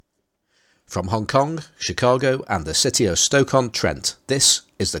From Hong Kong, Chicago, and the city of Stoke-on-Trent, this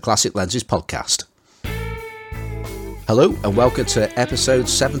is the Classic Lenses podcast. Hello and welcome to episode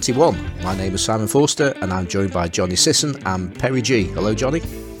 71. My name is Simon Forster and I'm joined by Johnny Sisson and Perry G. Hello, Johnny.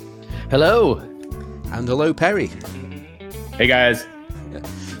 Hello. And hello, Perry. Hey, guys.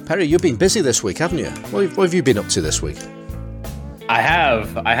 Perry, you've been busy this week, haven't you? What have you been up to this week? I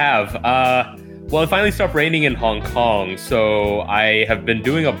have. Well, it finally stopped raining in Hong Kong, so I have been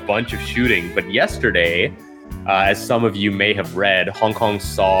doing a bunch of shooting. But yesterday, as some of you may have read, Hong Kong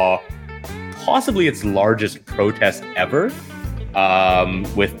saw possibly its largest protest ever,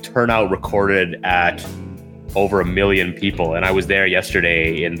 with turnout recorded at over 1 million people. And I was there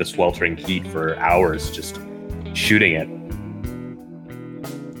yesterday in the sweltering heat for hours just shooting it.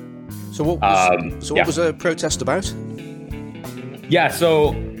 So what was the protest about? Yeah,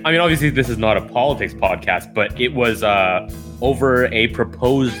 so, I mean, obviously this is not a politics podcast, but it was over a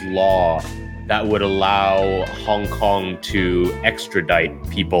proposed law that would allow Hong Kong to extradite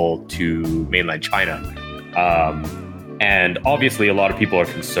people to mainland China. And obviously a lot of people are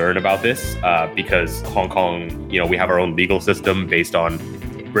concerned about this because Hong Kong, we have our own legal system based on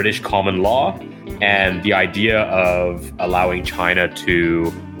British common law. And the idea of allowing China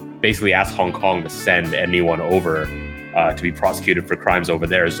to basically ask Hong Kong to send anyone over to be prosecuted for crimes over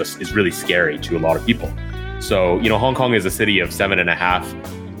there is really scary to a lot of people. So, Hong Kong is a city of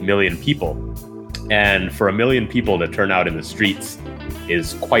 7.5 million people. And for 1 million people to turn out in the streets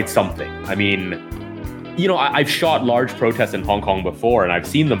is quite something. I mean, I've shot large protests in Hong Kong before and I've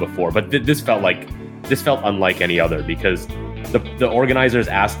seen them before, but this felt unlike any other because the organizers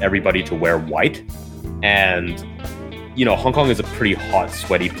asked everybody to wear white. And Hong Kong is a pretty hot,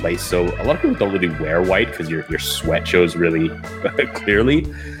 sweaty place, so a lot of people don't really wear white because your sweat shows really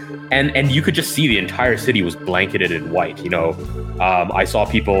clearly. And you could just see the entire city was blanketed in white. I saw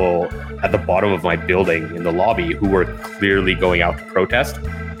people at the bottom of my building in the lobby who were clearly going out to protest.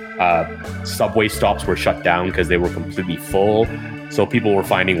 Subway stops were shut down because they were completely full. So people were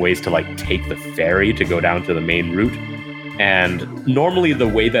finding ways to take the ferry to go down to the main route. And normally the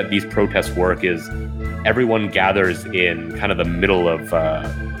way that these protests work is everyone gathers in kind of the middle of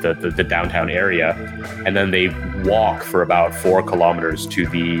the downtown area, and then they walk for about 4 kilometers to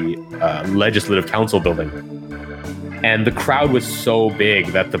the Legislative Council building. And the crowd was so big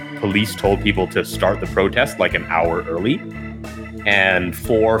that the police told people to start the protest like an hour early. And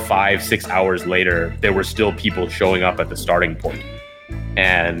 4, 5, 6 hours later, there were still people showing up at the starting point.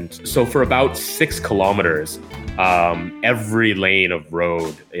 And so for about 6 kilometers, every lane of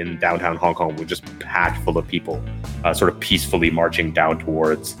road in downtown Hong Kong was just packed full of people, sort of peacefully marching down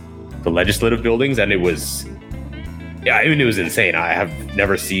towards the legislative buildings. And it was insane. I have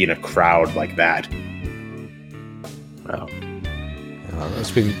never seen a crowd like that. Wow.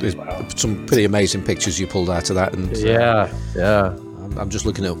 There's some pretty amazing pictures you pulled out of that. And yeah. I'm just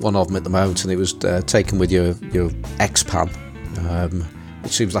looking at one of them at the moment, and it was taken with your X-Pan. It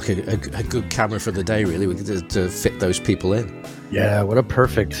seems like a good camera for the day, really, to fit those people in. Yeah, what a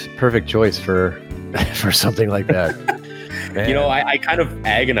perfect choice for something like that. I kind of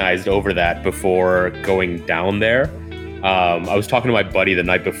agonized over that before going down there. I was talking to my buddy the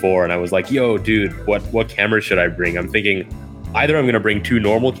night before, and I was like, "Yo, dude, what camera should I bring?" I'm thinking either I'm going to bring 2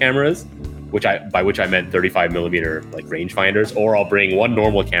 normal cameras, by which I meant 35 millimeter rangefinders, or I'll bring 1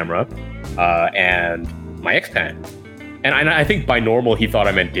 normal camera and my X-Pan. And I think by normal, he thought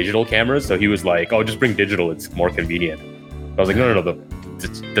I meant digital cameras. So he was like, "Oh, just bring digital. It's more convenient." I was like, no,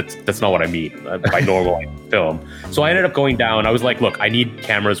 that's not what I mean. By normal, I film. So I ended up going down. I was like, look, I need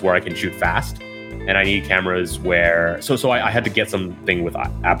cameras where I can shoot fast. And I need cameras where... So I had to get something with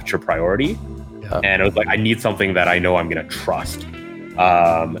aperture priority. Yeah. And I was like, I need something that I know I'm going to trust.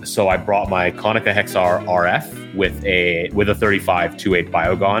 So I brought my Konica Hexar RF with a 35-2.8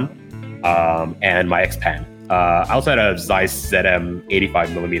 Biogon and my X-Pan. I also had a Zeiss ZM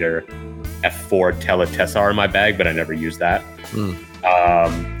 85mm f4 Tele Tessar in my bag, but I never used that. And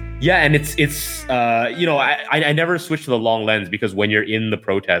it's I never switched to the long lens because when you're in the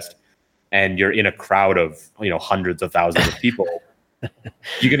protest and you're in a crowd of hundreds of thousands of people,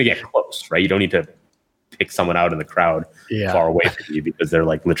 you're gonna get close, right? You don't need to pick someone out in the crowd far away from you because they're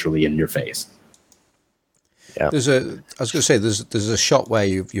literally in your face. Yeah. There's a shot where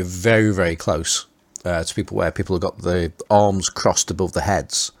you're very, very close to people, where people have got the arms crossed above the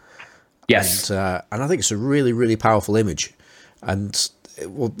heads. Yes. And I think it's a really, really powerful image. And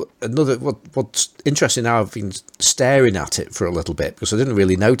what's interesting now, I've been staring at it for a little bit because I didn't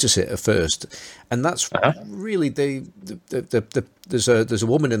really notice it at first. And that's really there's a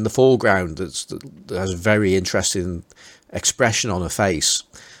woman in the foreground that has a very interesting expression on her face.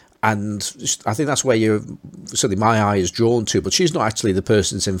 and I think that's where certainly my eye is drawn to. But she's not actually the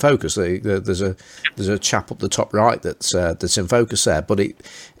person that's in focus. There's a chap up the top right that's in focus there. But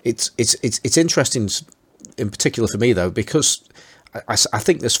it's interesting, in particular for me though, because I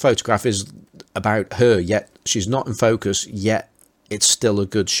think this photograph is about her, yet she's not in focus, yet it's still a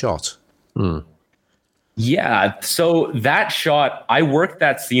good shot. Yeah, so that shot, I worked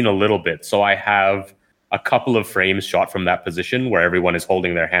that scene a little bit. So I have a couple of frames shot from that position where everyone is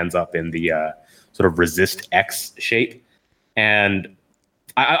holding their hands up in the sort of resist X shape. And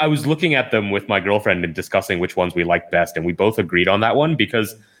I was looking at them with my girlfriend and discussing which ones we liked best. And we both agreed on that one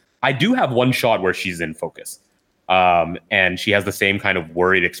because I do have one shot where she's in focus. And she has the same kind of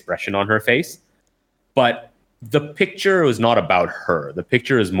worried expression on her face. But the picture was not about her. The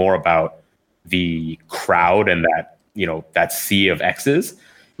picture is more about the crowd and that sea of X's.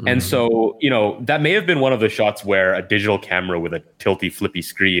 And so, that may have been one of the shots where a digital camera with a tilty, flippy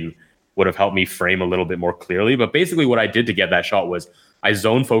screen would have helped me frame a little bit more clearly. But basically what I did to get that shot was I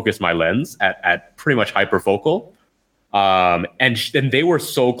zone focused my lens at pretty much hyperfocal. And they were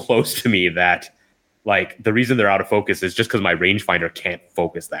so close to me that like the reason they're out of focus is just because my rangefinder can't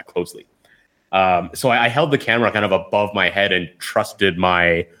focus that closely. So I held the camera kind of above my head and trusted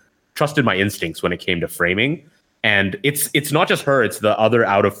my instincts when it came to framing. And it's not just her, it's the other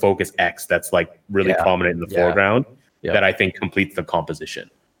out of focus X that's like really prominent in the foreground that I think completes the composition.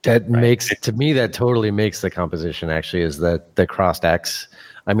 That makes, to me, that totally makes the composition actually, is that the crossed X.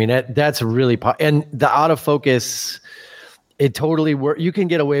 I mean, that's really, and the out of focus, it totally works. You can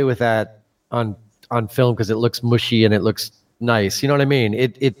get away with that on film because it looks mushy and it looks nice. You know what I mean? I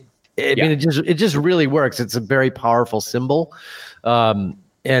mean, it just really works. It's a very powerful symbol. And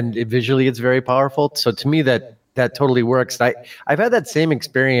visually it's very powerful. So to me, that totally works. I've had that same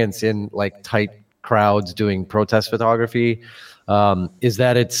experience in like tight crowds doing protest photography. Is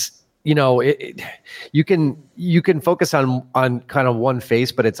that it's, you can focus on kind of one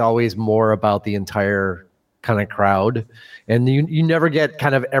face, but it's always more about the entire kind of crowd, and you never get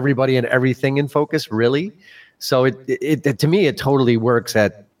kind of everybody and everything in focus really. So it to me, it totally works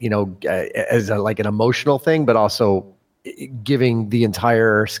at, as like an emotional thing, but also giving the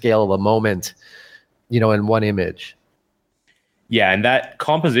entire scale of a moment, in one image. Yeah, and that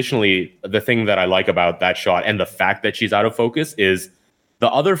compositionally, the thing that I like about that shot and the fact that she's out of focus is the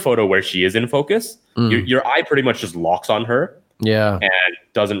other photo where she is in focus, your eye pretty much just locks on her. Yeah. And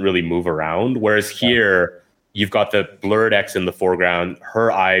doesn't really move around. Whereas here, you've got the blurred X in the foreground,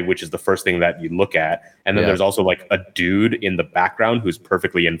 her eye, which is the first thing that you look at. And then there's also like a dude in the background who's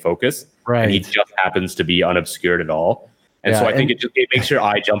perfectly in focus. Right. And he just happens to be unobscured at all. And so I think it makes your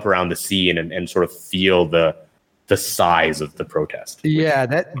eye jump around the scene and sort of feel the size of the protest. Yeah,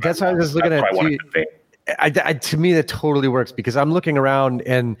 that's how I was looking at. To me, that totally works because I'm looking around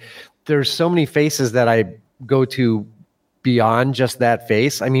and there's so many faces that I go to beyond just that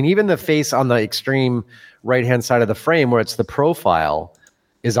face. I mean, even the face on the extreme right-hand side of the frame where it's the profile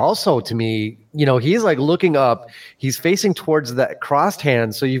is also, to me, he's like looking up, he's facing towards that crossed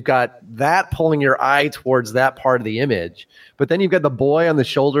hand. So you've got that pulling your eye towards that part of the image, but then you've got the boy on the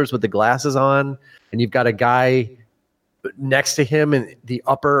shoulders with the glasses on, and you've got a guy next to him in the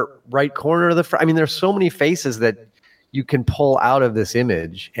upper right corner of the frame. I mean, there's so many faces that you can pull out of this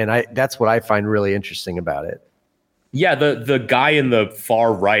image. And that's what I find really interesting about it. Yeah, the guy in the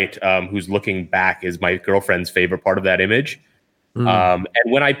far right who's looking back is my girlfriend's favorite part of that image. And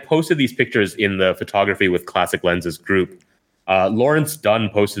when I posted these pictures in the Photography with Classic Lenses group, Lawrence Dunn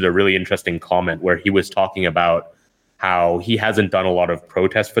posted a really interesting comment where he was talking about how he hasn't done a lot of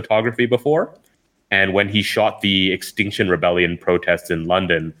protest photography before. And when he shot the Extinction Rebellion protests in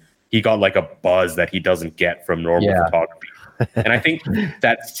London, he got like a buzz that he doesn't get from normal photography. And I think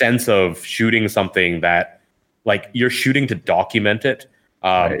that sense of shooting something that, like, you're shooting to document it.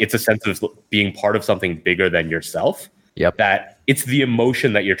 It's a sense of being part of something bigger than yourself. Yep. That it's the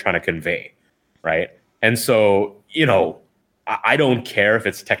emotion that you're trying to convey, right? And so, I don't care if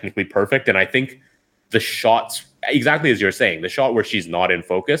it's technically perfect. And I think the shots, exactly as you're saying, the shot where she's not in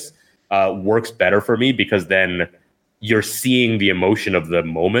focus works better for me because then you're seeing the emotion of the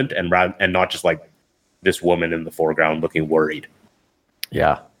moment and not just like this woman in the foreground looking worried.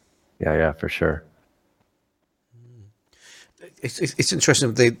 Yeah, for sure. It's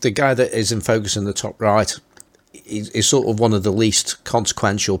interesting. The guy that is in focus in the top right is sort of one of the least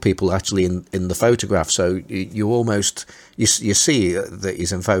consequential people actually in the photograph. So you almost you see that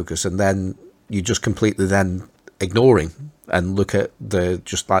he's in focus, and then you just completely then ignoring and look at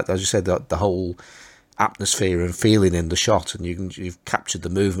just like as you said, the whole atmosphere and feeling in the shot, and you've captured the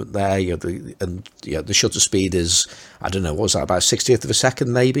movement there. The shutter speed is, I don't know, what was that, about 60th of a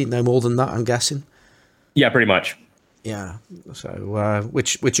second, maybe, no more than that, I'm guessing. Yeah, pretty much. Yeah, so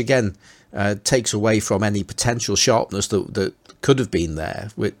which again takes away from any potential sharpness that could have been there.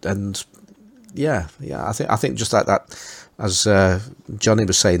 And I think just like that, as Johnny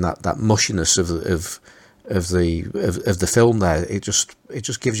was saying, that mushiness of the film there, it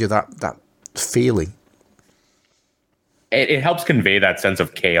just gives you that feeling. It helps convey that sense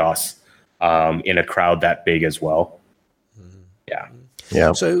of chaos in a crowd that big as well. Yeah.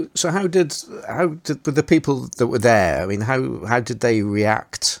 Yeah. So how did the people that were there? I mean, how did they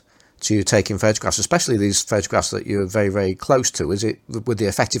react to you taking photographs, especially these photographs that you were very, very close to? Were they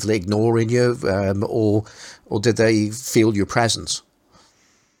effectively ignoring you, or did they feel your presence?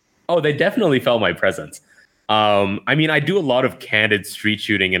 Oh, they definitely felt my presence. I mean, I do a lot of candid street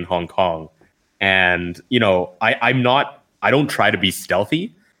shooting in Hong Kong, and I don't try to be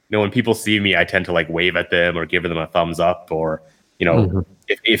stealthy. You know, when people see me, I tend to like wave at them or give them a thumbs up, or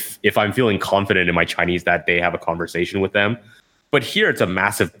if I'm feeling confident in my Chinese that day, have a conversation with them. But here it's a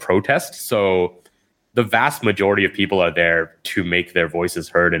massive protest, so the vast majority of people are there to make their voices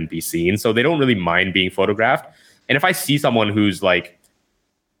heard and be seen. So they don't really mind being photographed. And if I see someone who's like,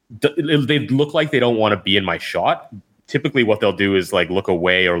 they look like they don't want to be in my shot, typically what they'll do is like look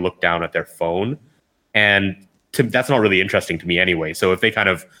away or look down at their phone. And that's not really interesting to me anyway. So if they kind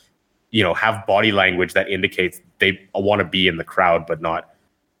of, have body language that indicates they want to be in the crowd but not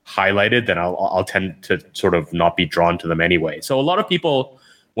highlighted, then I'll tend to sort of not be drawn to them anyway. So a lot of people,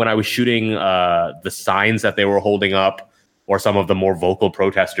 when I was shooting the signs that they were holding up, or some of the more vocal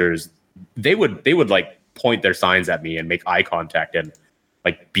protesters, they would like point their signs at me and make eye contact and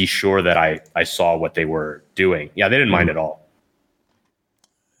like be sure that I saw what they were doing. Yeah, they didn't mind at all.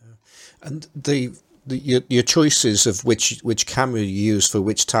 And your choices of which camera you use for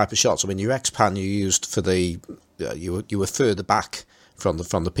which type of shots. I mean, your X-Pan you used for the you were further back from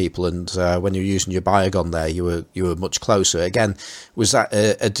the people, and when you were using your Biogon there, you were much closer. Again, was that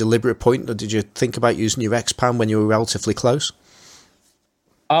a deliberate point, or did you think about using your X-Pan when you were relatively close?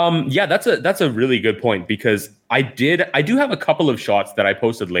 Yeah, that's a really good point, because I do have a couple of shots that I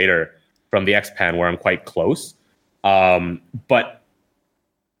posted later from the X-Pan where I'm quite close. But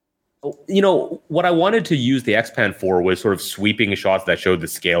what I wanted to use the X-Pan for was sort of sweeping shots that showed the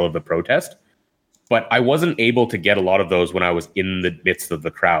scale of the protest. But I wasn't able to get a lot of those when I was in the midst of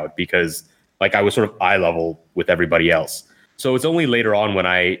the crowd, because like I was sort of eye level with everybody else. So it's only later on when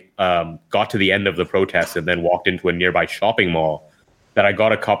I got to the end of the protest and then walked into a nearby shopping mall that I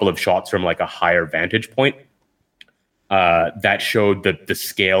got a couple of shots from like a higher vantage point that showed the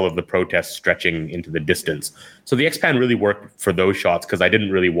scale of the protest stretching into the distance. So the X-Pan really worked for those shots, because I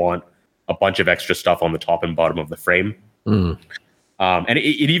didn't really want a bunch of extra stuff on the top and bottom of the frame. And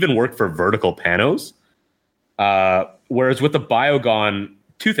it even worked for vertical panos. Whereas with the Biogon,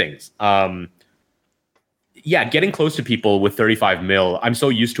 two things. Getting close to people with 35 mil, I'm so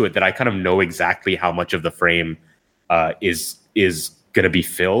used to it that I kind of know exactly how much of the frame is going to be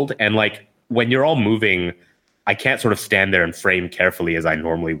filled. And like when you're all moving, I can't sort of stand there and frame carefully as I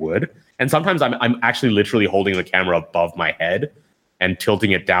normally would. And sometimes I'm actually literally holding the camera above my head and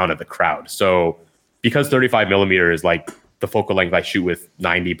tilting it down at the crowd. So because 35 millimeter is like the focal length I shoot with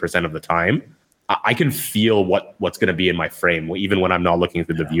 90% of the time, I can feel what's going to be in my frame, even when I'm not looking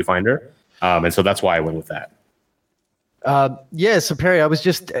through the viewfinder. And so that's why I went with that. So Perry, I was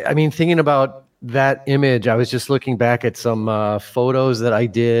just, thinking about that image. I was just looking back at some photos that I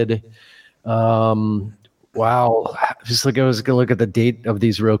did. Wow. I was going to look at the date of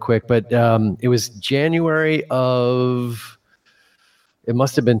these real quick, but it was January of, it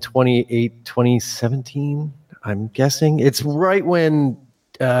must have been 2017, I'm guessing. It's right when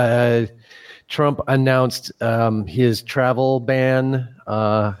Trump announced his travel ban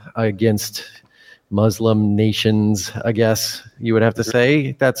against Muslim nations, I guess you would have to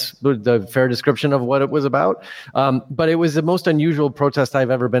say. That's the fair description of what it was about. But it was the most unusual protest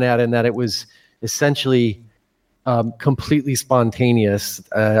I've ever been at, in that it was essentially completely spontaneous.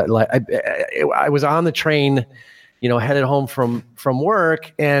 I was on the train, headed home from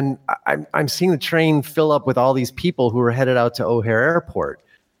work, and I'm seeing the train fill up with all these people who are headed out to O'Hare Airport,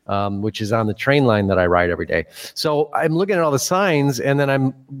 which is on the train line that I ride every day. So I'm looking at all the signs, and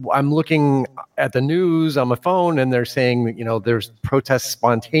then I'm looking at the news on my phone, and they're saying, there's protests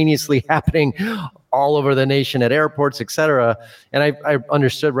spontaneously happening all over the nation at airports, et cetera. And I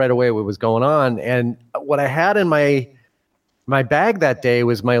understood right away what was going on. And what I had in my bag that day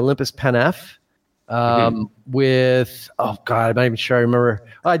was my Olympus Pen F. with, oh God, I'm not even sure I remember.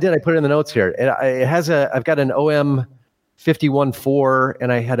 Oh, I did. I put it in the notes here. I've got an OM 51.4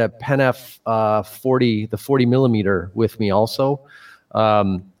 and I had a Pen F 40, the 40 millimeter with me also.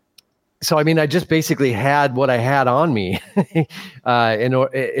 So, I mean, I just basically had what I had on me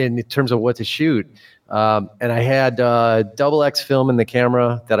in terms of what to shoot. And I had double X film in the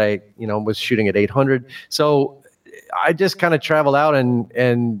camera that I, was shooting at 800. So I just kind of traveled out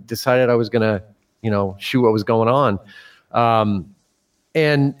and decided I was going to, shoot what was going on.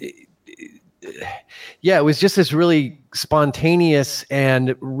 It was just this really spontaneous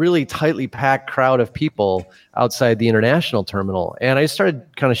and really tightly packed crowd of people outside the international terminal. And I started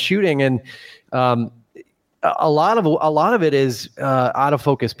kind of shooting, and a lot of it is out of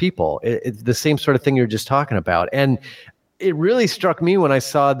focus people. It's the same sort of thing you're just talking about. And it really struck me when I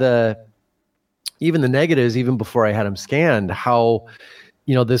saw even the negatives, even before I had them scanned, how,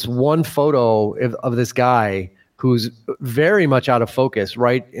 this one photo of this guy who's very much out of focus,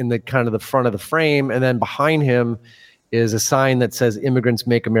 right in the kind of the front of the frame. And then behind him is a sign that says "Immigrants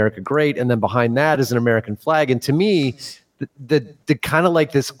Make America Great." And then behind that is an American flag. And to me, the kind of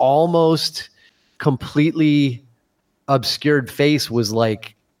like this almost completely obscured face was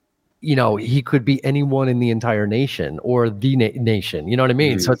like, he could be anyone in the entire nation or the nation. You know what I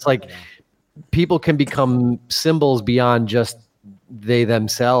mean? So it's like people can become symbols beyond just they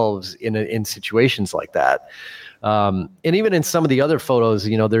themselves in situations like that. And even in some of the other photos,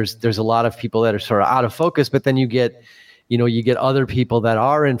 there's a lot of people that are sort of out of focus, but then you get other people that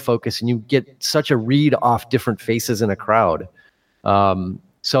are in focus, and you get such a read off different faces in a crowd. I mean,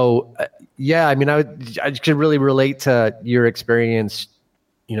 I could really relate to your experience,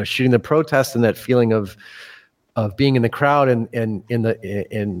 shooting the protest and that feeling of being in the crowd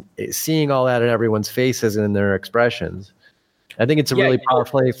and seeing all that in everyone's faces and in their expressions. I think it's a really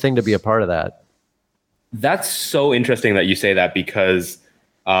powerful thing to be a part of that. That's so interesting that you say that, because,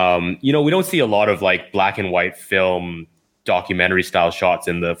 we don't see a lot of like black and white film documentary style shots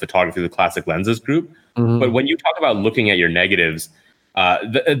in the photography with classic lenses group. Mm-hmm. But when you talk about looking at your negatives,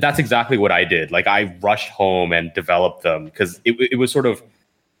 that's exactly what I did. Like, I rushed home and developed them because it was sort of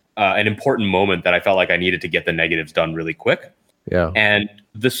an important moment that I felt like I needed to get the negatives done really quick. Yeah. And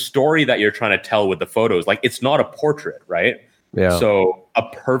the story that you're trying to tell with the photos, like, it's not a portrait, right? Yeah. So a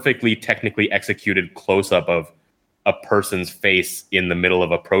perfectly technically executed close-up of a person's face in the middle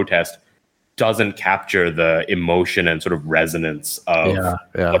of a protest doesn't capture the emotion and sort of resonance of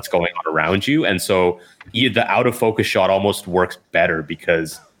what's going on around you. And so the out of focus shot almost works better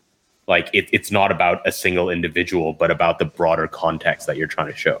because like it's not about a single individual, but about the broader context that you're trying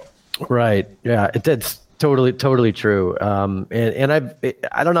to show. Right. Yeah. It's totally true. And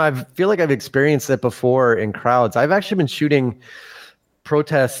I don't know, I feel like I've experienced that before in crowds. I've actually been shooting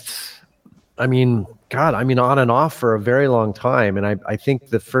protests. On and off for a very long time. And I think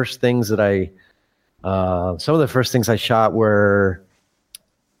the first things that some of the first things I shot were,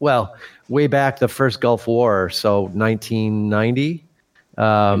 way back the first Gulf War. So 1990,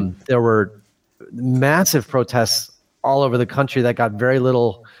 there were massive protests all over the country that got very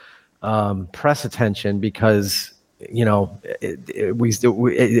little press attention because, we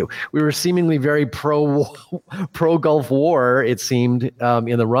were seemingly very pro Gulf War, it seemed,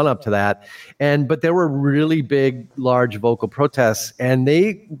 in the run up to that. But there were really big, large vocal protests, and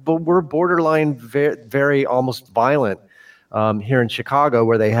they were borderline very, very almost violent here in Chicago,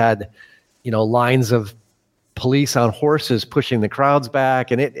 where they had, lines of police on horses pushing the crowds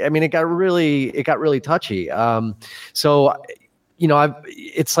back. And it got really touchy.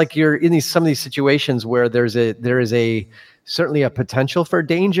 It's like you're in some of these situations where there is certainly a potential for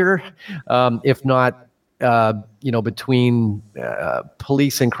danger, if not, between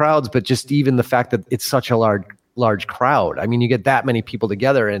police and crowds, but just even the fact that it's such a large crowd. I mean, you get that many people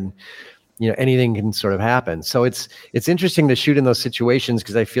together, and anything can sort of happen. So it's interesting to shoot in those situations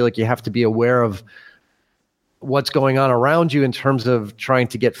because I feel like you have to be aware of what's going on around you in terms of trying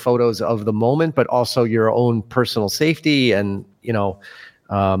to get photos of the moment, but also your own personal safety and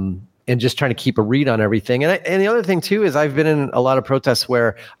just trying to keep a read on everything. And the other thing too is I've been in a lot of protests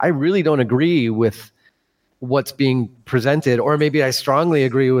where I really don't agree with what's being presented, or maybe I strongly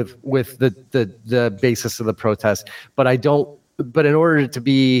agree with the basis of the protest, but I don't. But in order to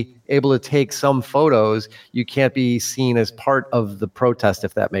be able to take some photos, you can't be seen as part of the protest,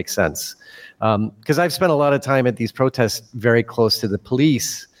 if that makes sense. Because I've spent a lot of time at these protests very close to the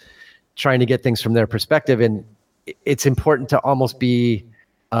police, trying to get things from their perspective. And it's important to almost be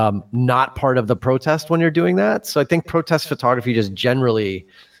not part of the protest when you're doing that. So I think protest photography just generally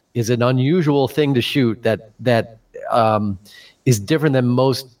is an unusual thing to shoot that is different than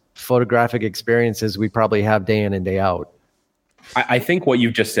most photographic experiences we probably have day in and day out. I think what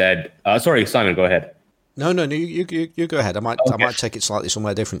you've just said. Sorry, Simon, go ahead. No, you go ahead. I might take it slightly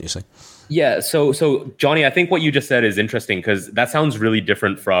somewhere different. You see? Yeah. So Johnny, I think what you just said is interesting because that sounds really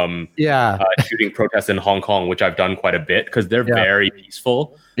different from shooting protests in Hong Kong, which I've done quite a bit because they're very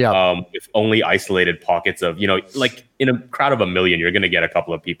peaceful. Yeah. With only isolated pockets of, like in a crowd of 1 million, you're going to get a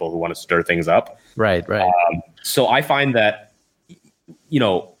couple of people who want to stir things up. Right. So I find that,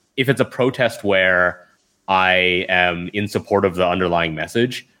 if it's a protest where I am in support of the underlying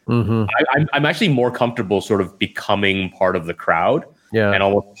message, I'm actually more comfortable sort of becoming part of the crowd and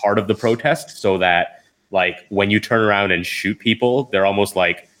almost part of the protest, so that like when you turn around and shoot people, they're almost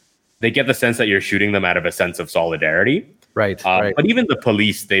like they get the sense that you're shooting them out of a sense of solidarity. Right. But even the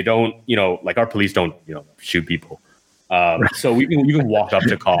police, they don't, like our police don't, shoot people. So we can walk up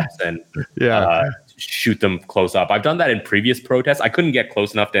to cops and shoot them close up. I've done that in previous protests. I couldn't get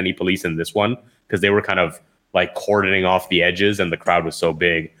close enough to any police in this one because they were kind of like cordoning off the edges and the crowd was so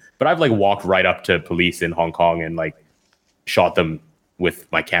big. But I've like walked right up to police in Hong Kong and like shot them with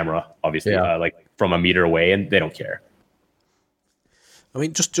my camera, obviously, like from a meter away, and they don't care. I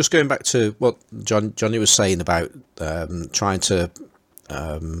mean, just going back to what Johnny was saying about trying to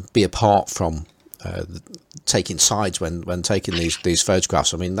be apart from taking sides when taking these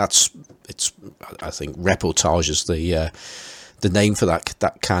photographs. I mean, I think reportage is the name for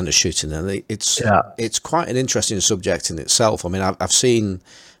that kind of shooting, and it's quite an interesting subject in itself. I mean, I've seen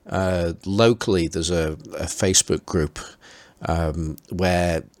locally there's a Facebook group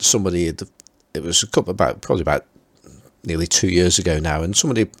where somebody it was probably about nearly 2 years ago now, and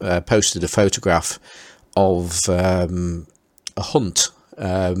somebody posted a photograph of a hunt,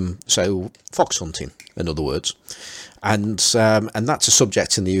 so fox hunting, in other words, and that's a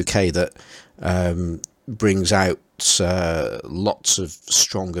subject in the UK that brings out lots of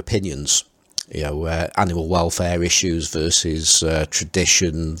strong opinions, animal welfare issues versus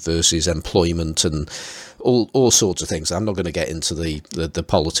tradition versus employment and all sorts of things. I'm not going to get into the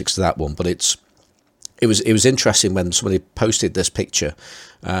politics of that one, but it was interesting when somebody posted this picture,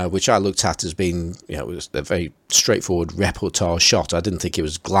 which I looked at as being, it was a very straightforward reportage shot. I didn't think it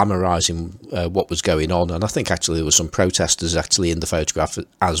was glamorizing what was going on, and I think actually there were some protesters actually in the photograph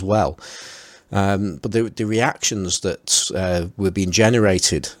as well. But the reactions that were being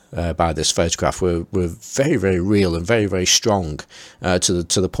generated by this photograph were very, very real and very, very strong, to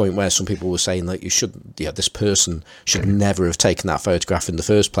the point where some people were saying that this person should never have taken that photograph in the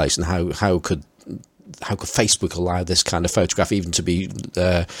first place, and how could Facebook allow this kind of photograph even to be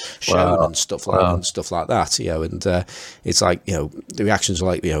shown and stuff like that? And it's like, the reactions are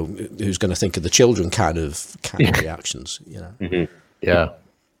like, who's going to think of the children kind of reactions, Mm-hmm. Yeah.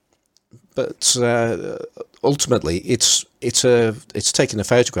 But ultimately, it's taking a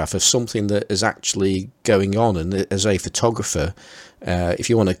photograph of something that is actually going on, and as a photographer, if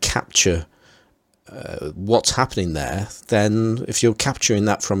you want to capture what's happening there, then if you're capturing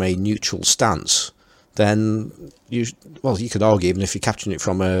that from a neutral stance, then you could argue, even if you're capturing it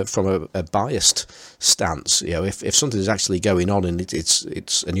from a biased stance, if something is actually going on and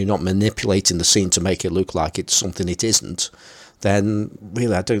it's and you're not manipulating the scene to make it look like it's something it isn't, then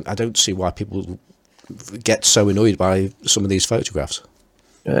really I don't see why people get so annoyed by some of these photographs.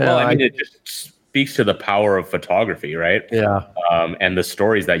 Well, I mean, it just speaks to the power of photography, right? Yeah. And the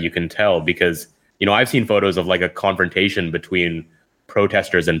stories that you can tell, because I've seen photos of like a confrontation between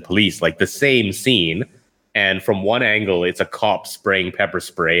protesters and police, like the same scene, and from one angle it's a cop spraying pepper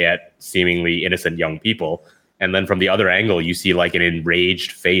spray at seemingly innocent young people, and then from the other angle you see like an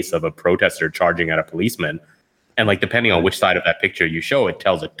enraged face of a protester charging at a policeman, and like depending on which side of that picture you show, it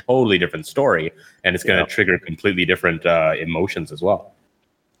tells a totally different story, and it's going to trigger completely different emotions as well.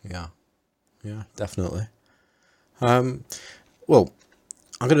 Yeah definitely. Well,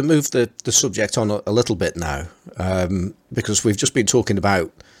 I'm going to move the subject on a little bit now, because we've just been talking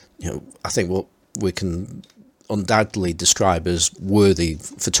about, I think what we can undoubtedly describe as worthy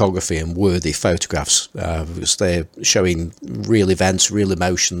photography and worthy photographs, because they're showing real events, real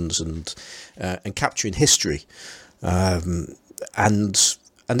emotions, and capturing history, and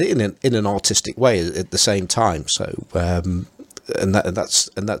in an artistic way at the same time. So, and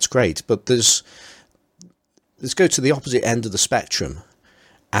that's great. But let's go to the opposite end of the spectrum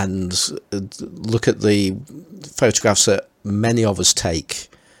and look at the photographs that many of us take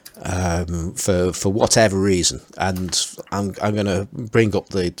for whatever reason. And I'm going to bring up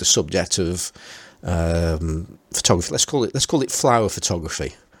the subject of photography. Let's call it flower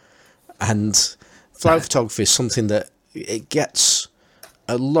photography. And flower photography is something that it gets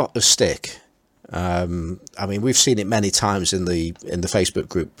a lot of stick I mean, we've seen it many times in the Facebook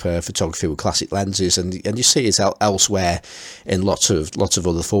group Photography with Classic Lenses, and you see it elsewhere in lots of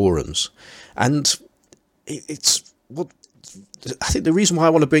other forums. And it's what I think the reason why I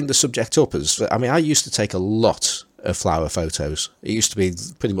want to bring the subject up is, I mean, I used to take a lot of flower photos. It used to be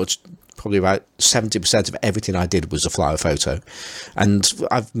pretty much probably about 70% of everything I did was a flower photo, and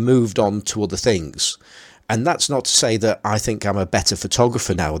I've moved on to other things. And that's not to say that I think I'm a better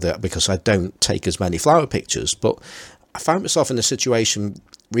photographer now because I don't take as many flower pictures, but I found myself in a situation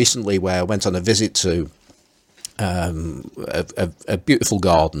recently where I went on a visit to a beautiful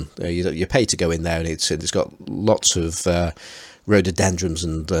garden. You pay to go in there, and it's got lots of rhododendrons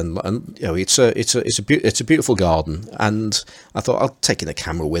and you know, it's a beautiful garden. And I thought I'll take in a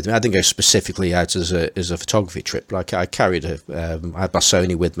camera with me. I didn't go specifically out as a photography trip, but I carried I had my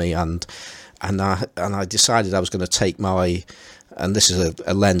Sony with me, and I decided I was going to take my, and this is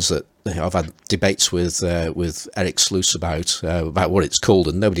a lens that, you know, I've had debates with Eric Sluice about what it's called,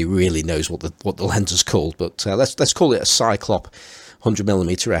 and nobody really knows what the lens is called. But let's call it a Cyclop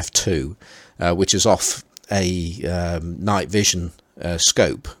 100mm f2, which is off a night vision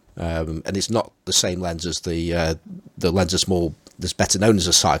scope, and it's not the same lens as the lens that's better known as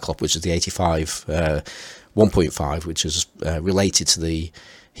a Cyclop, which is the 85 1.5, which is related to the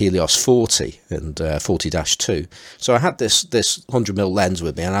Helios 40 and 40-2. So I had this 100mm lens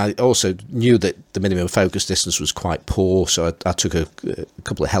with me, and I also knew that the minimum focus distance was quite poor, so I took a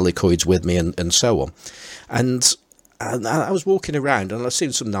couple of helicoids with me and so on. And I was walking around, and I've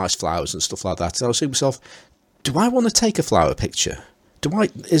seen some nice flowers and stuff like that, and I was thinking to myself, do I want to take a flower picture?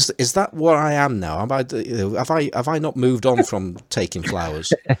 Is that what I am now? Have I not moved on from taking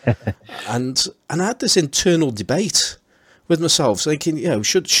flowers? And I had this internal debate with myself, thinking, you know,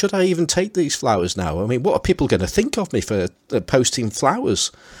 should I even take these flowers now? I mean, what are people going to think of me for posting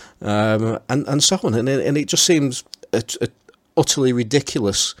flowers, and so on? And it just seems a utterly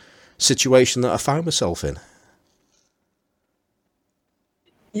ridiculous situation that I found myself in.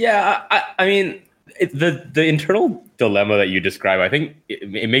 Yeah, I mean, the internal dilemma that you describe, I think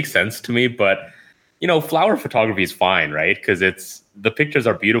it makes sense to me. But, you know, flower photography is fine, right? Because the pictures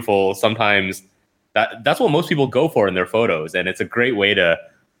are beautiful. Sometimes that's what most people go for in their photos, and it's a great way to,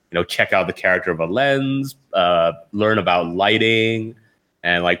 you know, check out the character of a lens, learn about lighting,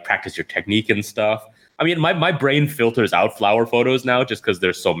 and like practice your technique and stuff. I mean, my brain filters out flower photos now just because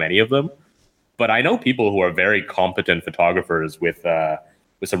there's so many of them. But I know people who are very competent photographers with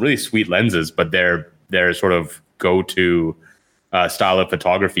some really sweet lenses, but their sort of go-to style of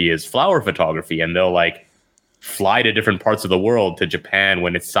photography is flower photography, and they'll like fly to different parts of the world, to Japan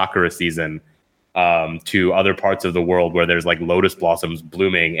when it's sakura season, to other parts of the world where there's like lotus blossoms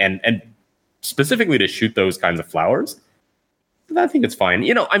blooming, and specifically to shoot those kinds of flowers. I think it's fine.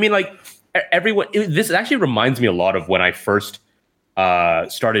 You know, I mean, like this actually reminds me a lot of when I first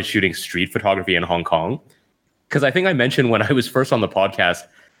started shooting street photography in Hong Kong. Because I think I mentioned when I was first on the podcast,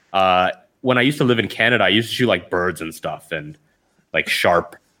 when I used to live in Canada, I used to shoot like birds and stuff and like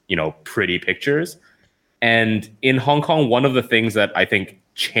sharp, you know, pretty pictures. And in Hong Kong, one of the things that I think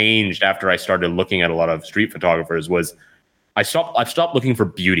changed after I started looking at a lot of street photographers was I've stopped looking for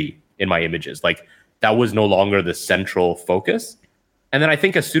beauty in my images. Like that was no longer the central focus. And then I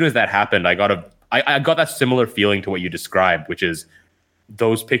think as soon as that happened, I got that similar feeling to what you described, which is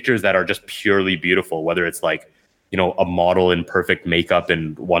those pictures that are just purely beautiful, whether it's like, you know, a model in perfect makeup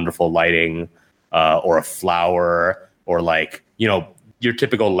and wonderful lighting, or a flower, or like, you know, your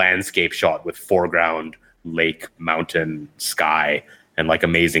typical landscape shot with foreground, lake, mountain, sky, and like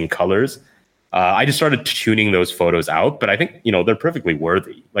amazing colors. I just started tuning those photos out, but I think, you know, they're perfectly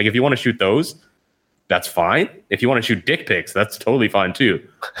worthy. Like if you want to shoot those, that's fine. If you want to shoot dick pics, that's totally fine too.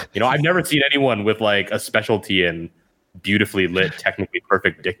 You know, I've never seen anyone with like a specialty in beautifully lit, technically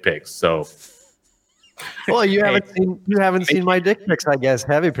perfect dick pics. So, well, you haven't seen my dick pics, I guess,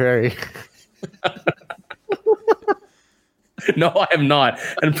 have you, Perry? No, I have not.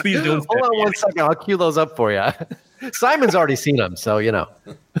 And please don't. Hold on one second. I'll cue those up for you. Simon's already seen them, so you know.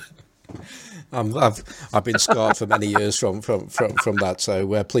 I've been scarred for many years from that.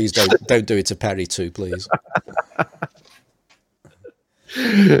 So please don't do it to Perry too, please.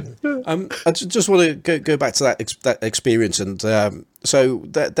 I just want to go back to that experience, and so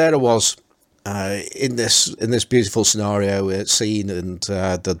there I was in this beautiful scenario scene, and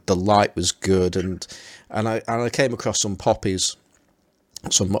the light was good, and I came across some poppies,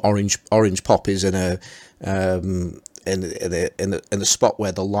 some orange poppies in a spot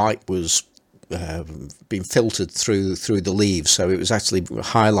where the light was being filtered through the leaves, so it was actually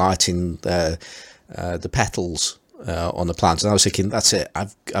highlighting the petals on the plant, and I was thinking, that's it.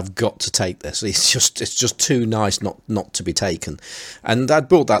 I've got to take this. It's just too nice not to be taken. And I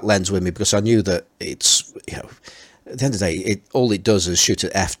brought that lens with me because I knew that it's, at the end of the day, all it does is shoot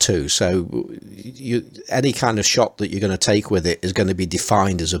at f2. So any kind of shot that you're going to take with it is going to be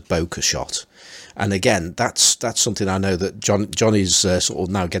defined as a bokeh shot. And again, that's something I know that Johnny's sort of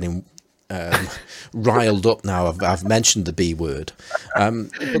now getting riled up now. I've mentioned the B word.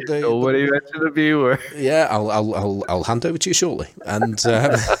 Nobody mentioned the B word. Yeah, I'll hand over to you shortly. And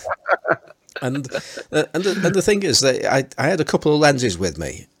and the thing is that I had a couple of lenses with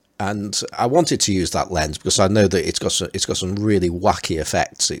me, and I wanted to use that lens because I know that it's got some really wacky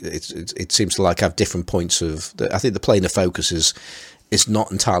effects. It seems to have different points of. I think the plane of focus is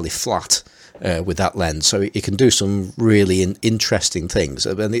not entirely flat. With that lens, so it can do some really interesting things,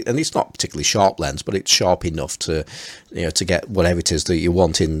 and it's not particularly sharp lens, but it's sharp enough to to get whatever it is that you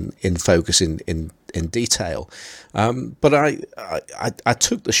want in focus in detail. But I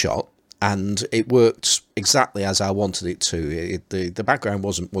took the shot, and it worked exactly as I wanted it to. The background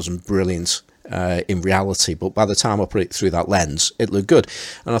wasn't brilliant in reality, but by the time I put it through that lens, it looked good,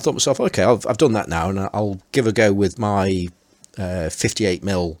 and I thought to myself, okay, I've done that now, and I'll give a go with my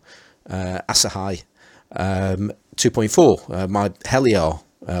 58mm. Asahi 2.4, my Heliar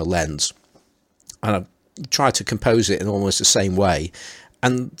lens, and I tried to compose it in almost the same way,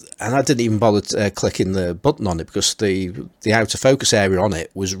 and I didn't even bother clicking the button on it because the outer focus area on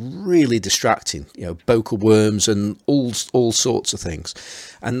it was really distracting, bokeh worms and all sorts of things.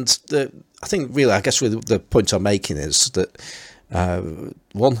 And I think really, I guess the point I'm making is that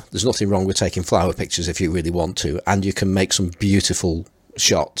one, there's nothing wrong with taking flower pictures if you really want to, and you can make some beautiful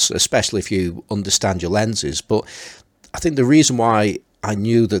shots, especially if you understand your lenses. But I think the reason why I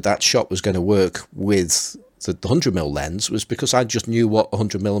knew that shot was going to work with the 100mm lens was because I just knew what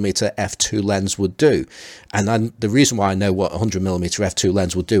 100mm f2 lens would do, and the reason why I know what 100mm f2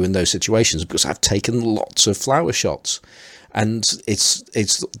 lens would do in those situations is because I've taken lots of flower shots, and it's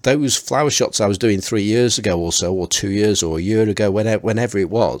those flower shots I was doing 3 years ago or so, or 2 years or a year ago, whenever it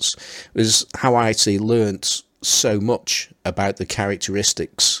was how I actually learnt so much about the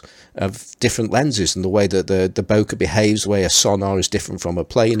characteristics of different lenses and the way that the bokeh behaves, the way a sonar is different from a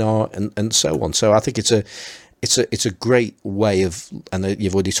planar, and so on. So I think it's a great way of, and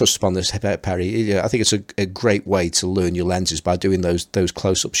you've already touched upon this, Perry. I think it's a great way to learn your lenses by doing those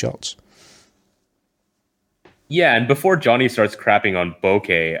close-up shots. Yeah, and before Johnny starts crapping on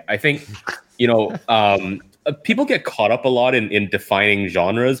bokeh, I think people get caught up a lot in defining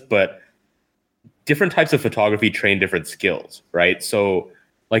genres, but different types of photography train different skills, right? So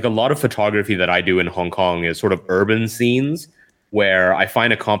like a lot of photography that I do in Hong Kong is sort of urban scenes where I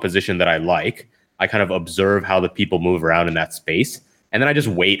find a composition that I like. I kind of observe how the people move around in that space. And then I just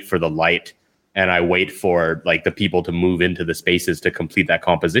wait for the light, and I wait for like the people to move into the spaces to complete that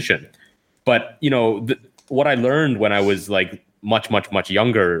composition. But, what I learned when I was like much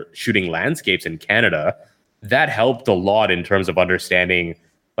younger shooting landscapes in Canada, that helped a lot in terms of understanding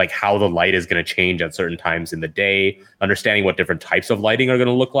like how the light is going to change at certain times in the day, understanding what different types of lighting are going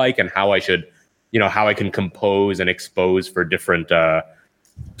to look like, and how I should, how I can compose and expose for different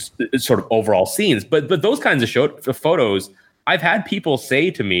sort of overall scenes. But those kinds of photos, I've had people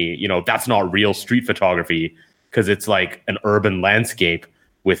say to me, that's not real street photography because it's like an urban landscape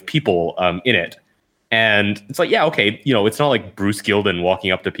with people in it. And it's like, yeah, okay, it's not like Bruce Gilden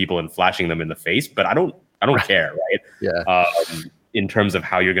walking up to people and flashing them in the face, but I don't care, right? Yeah. In terms of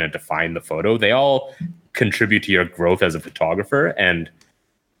how you're going to define the photo, they all contribute to your growth as a photographer. And,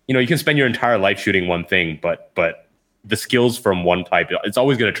 you can spend your entire life shooting one thing, but the skills from one type, it's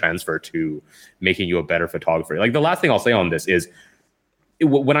always going to transfer to making you a better photographer. Like the last thing I'll say on this is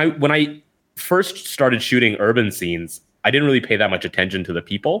when I first started shooting urban scenes, I didn't really pay that much attention to the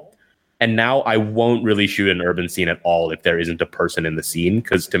people. And now I won't really shoot an urban scene at all if there isn't a person in the scene,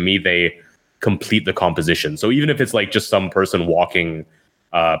 because to me, they complete the composition. So even if it's like just some person walking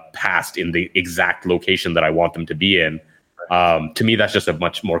past in the exact location that I want them to be in, to me, that's just a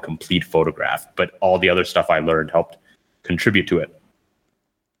much more complete photograph. But all the other stuff I learned helped contribute to it.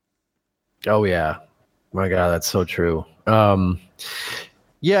 Oh, yeah. My God, that's so true.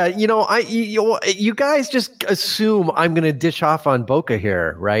 Yeah, you guys just assume I'm going to dish off on bokeh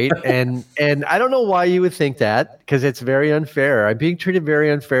here, right? And I don't know why you would think that, because it's very unfair. I'm being treated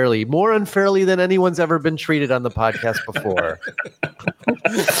very unfairly, more unfairly than anyone's ever been treated on the podcast before.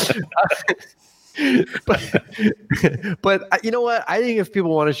 But you know what? I think if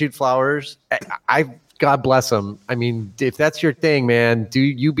people want to shoot flowers, God bless them. I mean, if that's your thing, man, do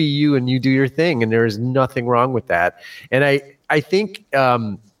you be you and you do your thing, and there is nothing wrong with that. And I think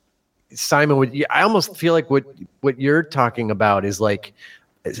Simon, I almost feel like what you're talking about is like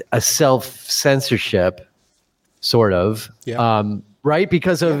a self-censorship, sort of. Yeah. Right?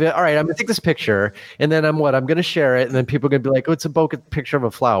 Because of it. All right, I'm gonna take this picture, and then I'm gonna share it, and then people are gonna be like, "Oh, it's a bokeh picture of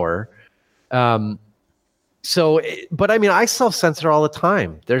a flower." But I mean, I self-censor all the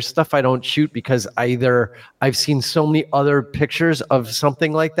time. There's stuff I don't shoot because either I've seen so many other pictures of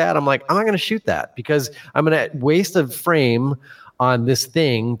something like that. I'm like, I'm not gonna shoot that because I'm gonna waste a frame on this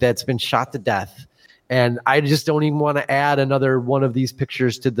thing that's been shot to death, and I just don't even want to add another one of these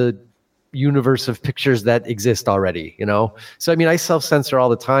pictures to the universe of pictures that exist already, So I mean, I self-censor all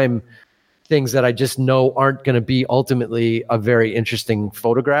the time things that I just know aren't going to be ultimately a very interesting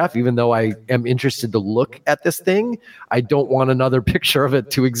photograph. Even though I am interested to look at this thing, I don't want another picture of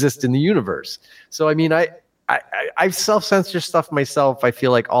it to exist in the universe. So I mean, I self-censor stuff myself, I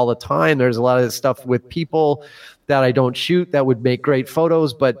feel like, all the time. There's a lot of stuff with people that I don't shoot that would make great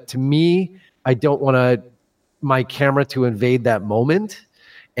photos, but to me, I don't want my camera to invade that moment.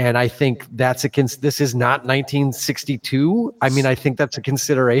 And I think this is not 1962. I mean, I think that's a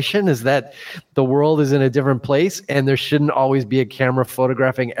consideration, is that the world is in a different place and there shouldn't always be a camera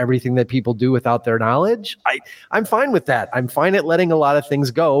photographing everything that people do without their knowledge. I'm fine with that. I'm fine at letting a lot of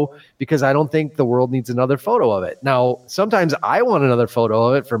things go because I don't think the world needs another photo of it. Now, sometimes I want another photo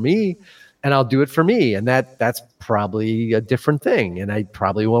of it for me, and I'll do it for me. And that's probably a different thing. And I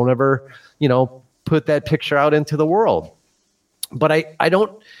probably won't ever, put that picture out into the world. But I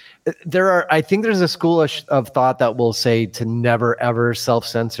think there's a school of thought that will say to never ever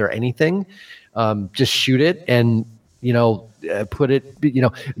self-censor anything. Just shoot it and, put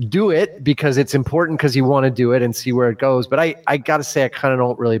it, do it because it's important, because you want to do it and see where it goes. But I got to say, I kind of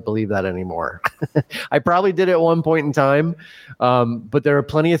don't really believe that anymore. I probably did at one point in time. But there are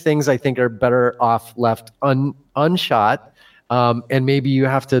plenty of things I think are better off left unshot. And maybe you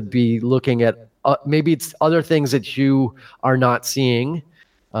have to be looking at, maybe it's other things that you are not seeing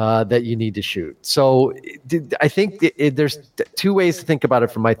that you need to shoot. So I think there's two ways to think about it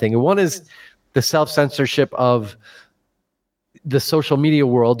from my thing. And one is the self-censorship of the social media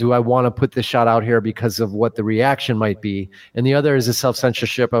world. Do I want to put this shot out here because of what the reaction might be? And the other is the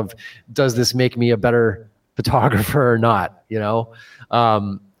self-censorship of, does this make me a better photographer or not?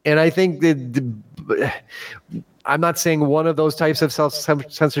 And I think that I'm not saying one of those types of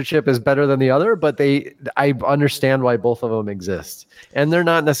self-censorship is better than the other, but I understand why both of them exist. And they're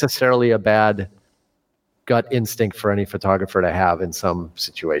not necessarily a bad gut instinct for any photographer to have in some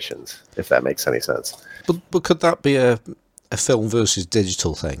situations, if that makes any sense. But could that be a film versus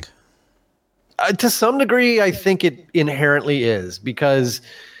digital thing? To some degree, I think it inherently is, because,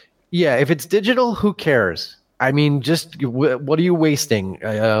 if it's digital, who cares? I mean, just what are you wasting?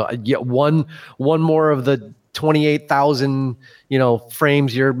 One more of the 28,000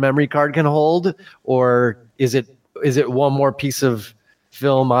 frames your memory card can hold, or is it one more piece of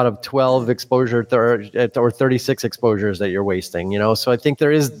film out of 12 exposure or 36 exposures that you're wasting? So I think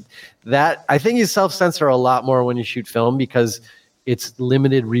there is that. I think you self-censor a lot more when you shoot film because it's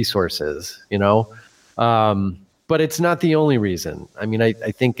limited resources, but it's not the only reason. I mean, I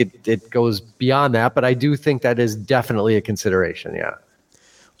think it goes beyond that, but I do think that is definitely a consideration. Yeah.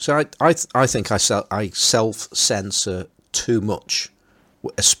 So I think I self-censor too much,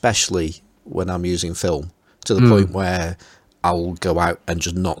 especially when I'm using film, to the point where I'll go out and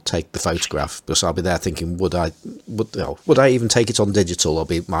just not take the photograph because I'll be there thinking, would I even take it on digital?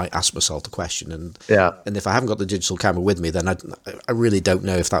 Might ask myself the question, and if I haven't got the digital camera with me, then I really don't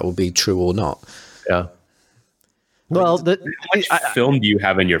know if that would be true or not. Yeah. Well, how much film do you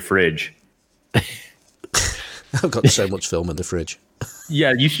have in your fridge? I've got so much film in the fridge.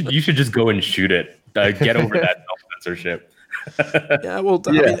 Yeah, you should just go and shoot it. Get over that self-censorship. I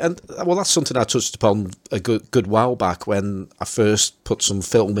mean, that's something I touched upon a good while back when I first put some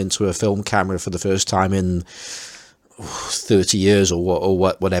film into a film camera for the first time in 30 years or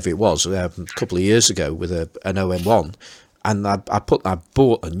whatever it was, a couple of years ago with an OM1, and I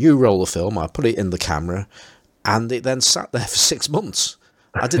bought a new roll of film. I put it in the camera, and it then sat there for 6 months.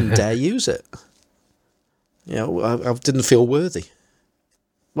 I didn't dare use it. I didn't feel worthy.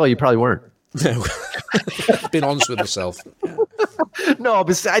 Well, you probably weren't. No, being honest with myself. No,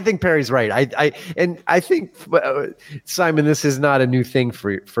 but I think Perry's right. I think Simon, this is not a new thing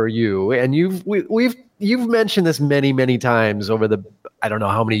for you, and you've mentioned this many times over the, I don't know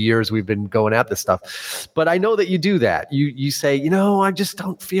how many years we've been going at this stuff, but I know that you do that. You say, I just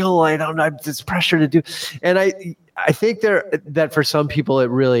don't feel, I don't know, this pressure to do, and I think that for some people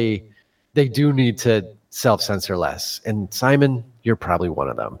they do need to self-censor less, and Simon, you're probably one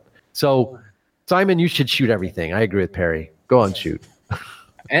of them. So, Simon, you should shoot everything. I agree with Perry. Go on, shoot.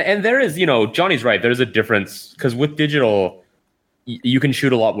 And there is, Johnny's right. There's a difference because with digital, you can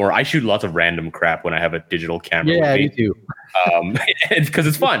shoot a lot more. I shoot lots of random crap when I have a digital camera. Yeah, me too. Because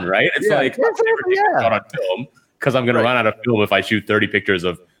it's fun, right? It's like not on film because I'm gonna run out of film if I shoot 30 pictures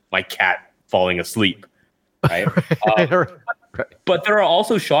of my cat falling asleep, right? But there are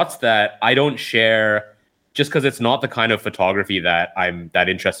also shots that I don't share just because it's not the kind of photography that I'm that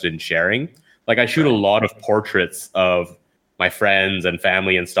interested in sharing. Like I shoot a lot of portraits of my friends and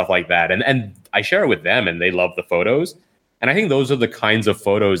family and stuff like that, and I share it with them, and they love the photos. And I think those are the kinds of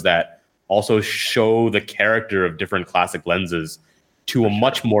photos that also show the character of different classic lenses to a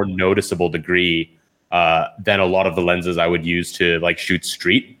much more noticeable degree than a lot of the lenses I would use to like shoot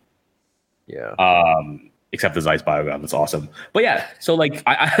street. Yeah. Except the Zeiss Biogun, that's awesome. But yeah, so like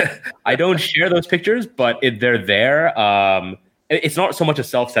I don't share those pictures, but they're there. It's not so much a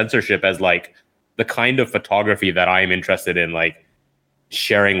self-censorship as like the kind of photography that I am interested in, like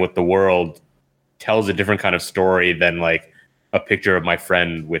sharing with the world tells a different kind of story than like a picture of my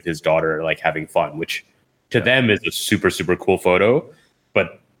friend with his daughter, like having fun, which to them is a super, super cool photo.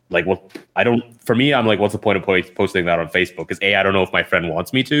 But like, for me, I'm like, what's the point of posting that on Facebook? Because A, I don't know if my friend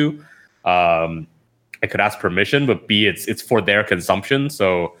wants me to. I could ask permission, but B, it's for their consumption.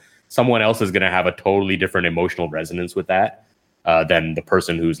 So someone else is going to have a totally different emotional resonance with that than the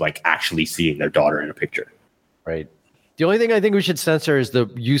person who's like actually seeing their daughter in a picture. Right. The only thing I think we should censor is the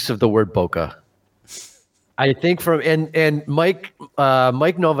use of the word bokeh. I think and Mike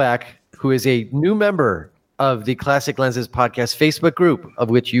Novak, who is a new member of the Classic Lenses Podcast Facebook group, of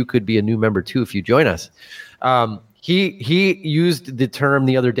which you could be a new member too if you join us. He used the term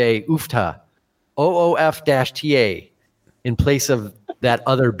the other day, OOFTA, OOF-TA, in place of that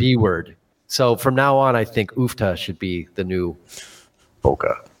other B word. So from now on, I think OOFTA should be the new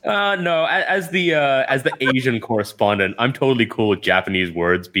bokeh. No, as the Asian correspondent, I'm totally cool with Japanese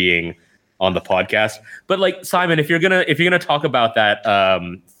words being on the podcast. But like Simon, if you're gonna talk about that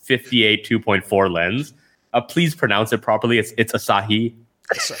 58 2.4 lens, please pronounce it properly. It's Asahi.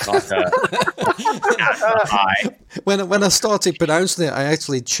 When I started pronouncing it, I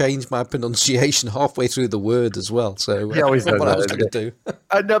actually changed my pronunciation halfway through the word as well. So he always does what that, I was going to do.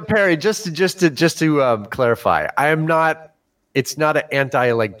 No, Perry, just to clarify, I am not. It's not an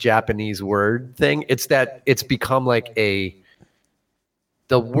anti like Japanese word thing. It's that it's become like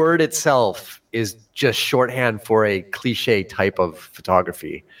the word itself is just shorthand for a cliche type of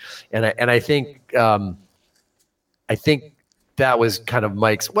photography, and I think that was kind of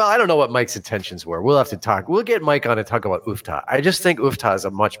Mike's. Well, I don't know what Mike's intentions were. We'll have to talk. We'll get Mike on and talk about OOFTA. I just think OOFTA is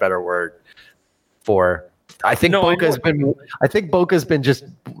a much better word for. I think bokeh's been just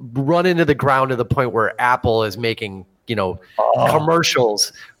run into the ground to the point where Apple is making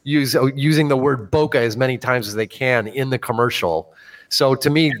commercials using the word bokeh as many times as they can in the commercial. So to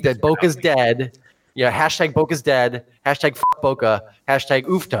me, that bokeh's dead. Yeah, hashtag bokeh's dead. Hashtag fuck bokeh. Hashtag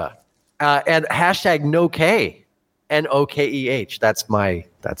OOFTA. And hashtag no K. NOKEH. That's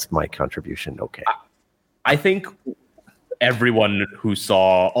my contribution. Okay. I think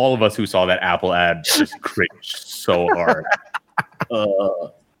all of us who saw that Apple ad just cringed so hard.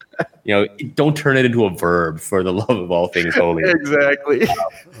 Don't turn it into a verb, for the love of all things holy. Exactly.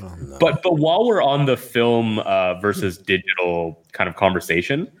 No. But while we're on the film versus digital kind of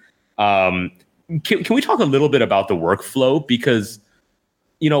conversation, can we talk a little bit about the workflow? Because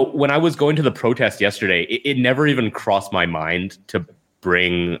when I was going to the protest yesterday, it never even crossed my mind to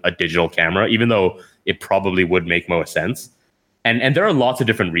bring a digital camera, even though it probably would make more sense. And there are lots of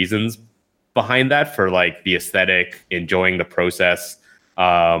different reasons behind that, for like the aesthetic, enjoying the process,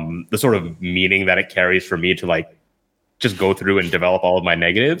 the sort of meaning that it carries for me to like just go through and develop all of my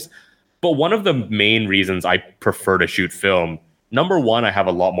negatives. But one of the main reasons I prefer to shoot film, number one, I have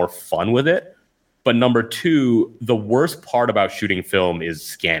a lot more fun with it. But number two, the worst part about shooting film is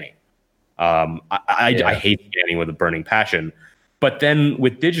scanning. I hate scanning with a burning passion. But then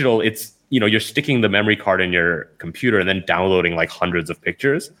with digital, it's, you're sticking the memory card in your computer and then downloading like hundreds of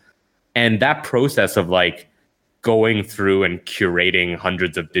pictures. And that process of like going through and curating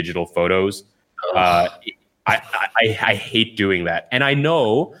hundreds of digital photos, I hate doing that. And I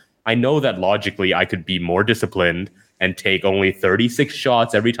know that logically I could be more disciplined and take only 36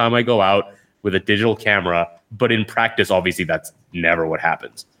 shots every time I go out with a digital camera, but in practice, obviously that's never what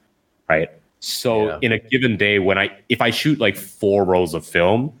happens, right? So in a given day, if I shoot like 4 rolls of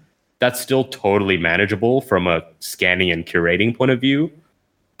film, that's still totally manageable from a scanning and curating point of view.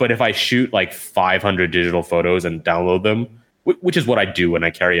 But if I shoot like 500 digital photos and download them, which is what I do when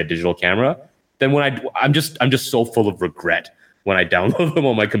I carry a digital camera, then I'm just so full of regret when I download them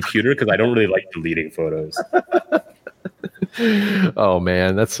on my computer, because I don't really like deleting photos. Oh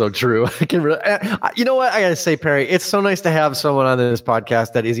man, that's so true. I can really, you know what I gotta say, Perry? It's so nice to have someone on this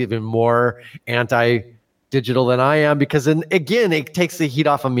podcast that is even more anti-digital than I am, because then again, it takes the heat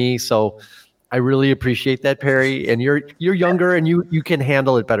off of me. So I really appreciate that, Perry. And you're younger and you can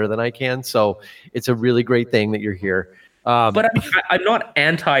handle it better than I can. So it's a really great thing that you're here. But I'm not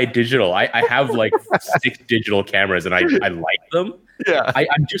anti-digital. I have like 6 digital cameras and I like them. Yeah,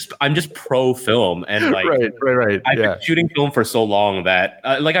 I'm just pro film, and like right. I've been shooting film for so long that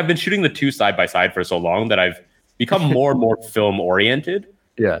like I've been shooting the 2 side by side for so long that I've become more and more film oriented.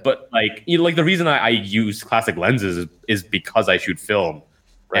 Yeah, but like like the reason I use classic lenses is because I shoot film,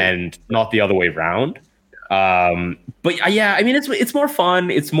 and not the other way around. But yeah, I mean it's more fun.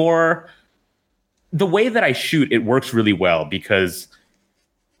 It's more the way that I shoot. It works really well because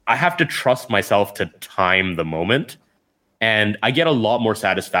I have to trust myself to time the moment. And I get a lot more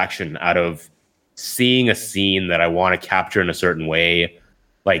satisfaction out of seeing a scene that I want to capture in a certain way,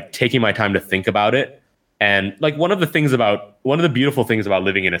 like taking my time to think about it. And like one of the beautiful things about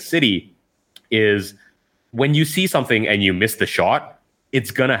living in a city is when you see something and you miss the shot,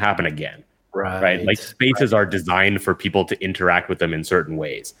 it's going to happen again. Right? Like spaces are designed for people to interact with them in certain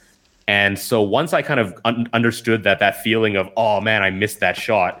ways. And so once I kind of understood that feeling of, oh man, I missed that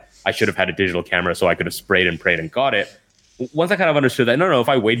shot, I should have had a digital camera so I could have sprayed and prayed and got it. Once I kind of understood that, no, if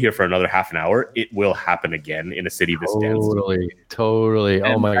I wait here for another half an hour, it will happen again in a city this dense. Totally. And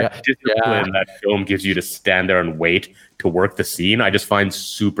oh my God. Discipline that film gives you to stand there and wait to work the scene, I just find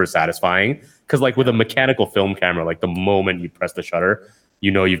super satisfying. Because like with a mechanical film camera, like the moment you press the shutter,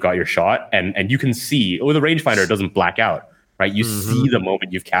 you know you've got your shot, and you can see. With a rangefinder, it doesn't black out, right? You see the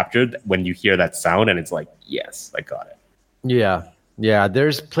moment you've captured when you hear that sound, and it's like, yes, I got it. Yeah,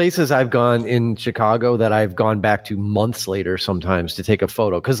 there's places I've gone in Chicago that I've gone back to months later sometimes to take a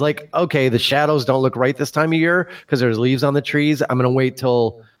photo. Because like, okay, the shadows don't look right this time of year because there's leaves on the trees. I'm going to wait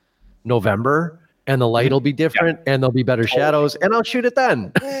till November and the light will be different and there'll be better shadows and I'll shoot it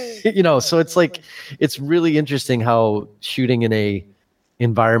then. So it's like, it's really interesting how shooting in a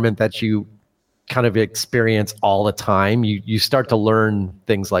environment that you kind of experience all the time, you start to learn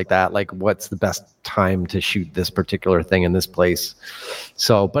things like that, like what's the best time to shoot this particular thing in this place.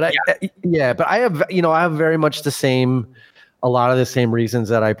 So, but I have very much a lot of the same reasons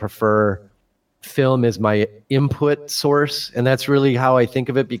that I prefer film as my input source. And that's really how I think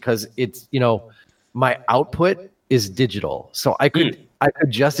of it, because it's, my output is digital. So I could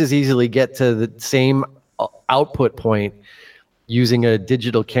just as easily get to the same output point using a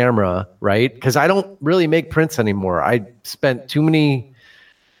digital camera, right? Because I don't really make prints anymore. I spent too many,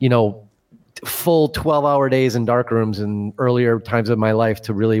 full 12-hour days in dark rooms in earlier times of my life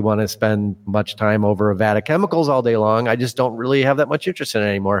to really want to spend much time over a vat of chemicals all day long. I just don't really have that much interest in it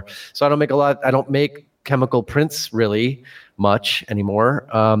anymore. So I don't make chemical prints really much anymore.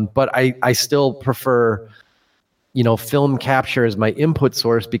 But I still prefer, film capture as my input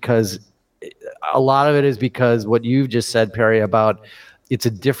source, because a lot of it is because what you've just said, Perry, about it's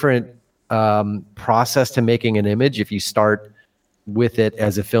a different process to making an image if you start with it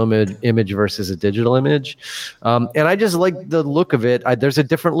as a film image versus a digital image. And I just like the look of it. There's a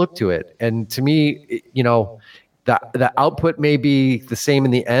different look to it. And to me, the output may be the same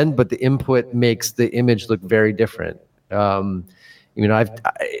in the end, but the input makes the image look very different. To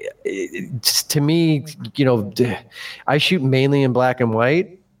me, I shoot mainly in black and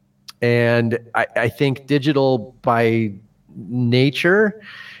white. And I think digital by nature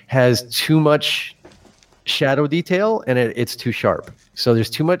has too much shadow detail and it's too sharp. So there's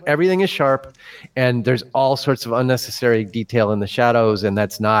too much, everything is sharp and there's all sorts of unnecessary detail in the shadows. And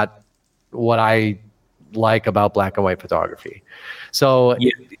that's not what I like about black and white photography. So,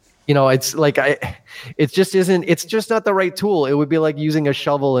 it's like, it's just not the right tool. It would be like using a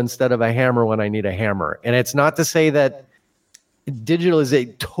shovel instead of a hammer when I need a hammer. And it's not to say that digital is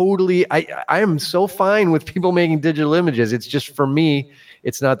I am so fine with people making digital images. It's just, for me,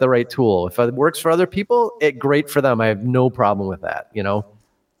 it's not the right tool. If it works for other people, great for them. I have no problem with that.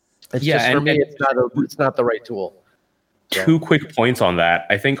 It's just for me, it's not the right tool. Two quick points on that.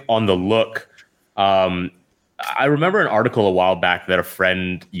 I think on the look, I remember an article a while back that a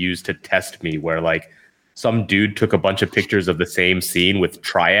friend used to test me, where like some dude took a bunch of pictures of the same scene with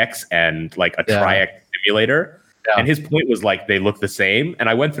Tri-X and like a Tri-X simulator. Yeah. And his point was like, they look the same. And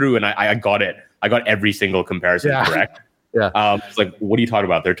I went through and I got it. I got every single comparison correct. Yeah. It's like, what are you talking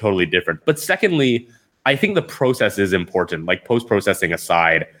about? They're totally different. But secondly, I think the process is important. Like post-processing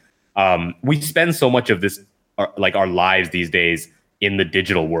aside, we spend so much of this, like our lives these days in the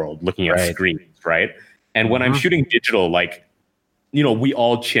digital world, looking at screens, right? And when I'm shooting digital, like, we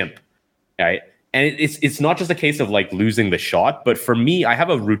all chimp, right? And it's not just a case of like losing the shot, but for me, I have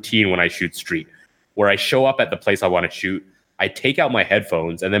a routine when I shoot street where I show up at the place I want to shoot. I take out my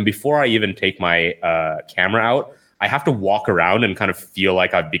headphones, and then before I even take my camera out, I have to walk around and kind of feel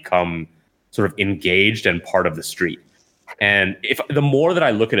like I've become sort of engaged and part of the street. And if the more that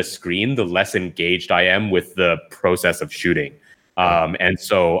I look at a screen, the less engaged I am with the process of shooting. And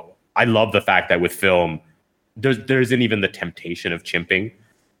so I love the fact that with film, there isn't even the temptation of chimping.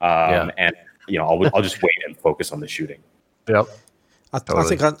 And I'll just wait and focus on the shooting. Yep.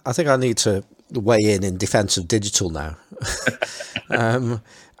 I think I need to weigh in defense of digital now.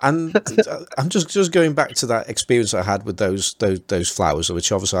 And I'm just going back to that experience I had with those flowers,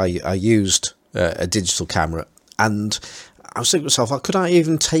 which obviously I used a digital camera, and I was thinking to myself, could I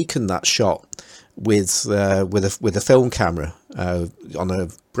even taken that shot with a film camera on a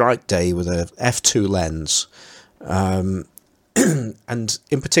bright day with a f2 lens, and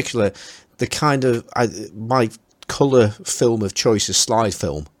in particular, the kind of my color film of choice is slide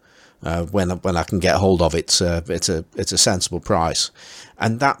film. When I can get hold of it, it's a sensible price,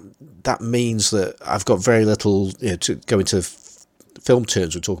 and that means that I've got very little to go into film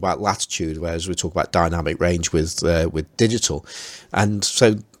terms. We talk about latitude, whereas we talk about dynamic range with digital, and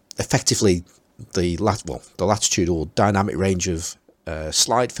so effectively the latitude or dynamic range of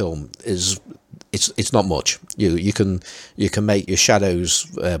slide film is it's not much. You can make your shadows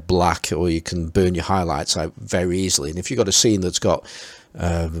black, or you can burn your highlights out very easily. And if you've got a scene that's got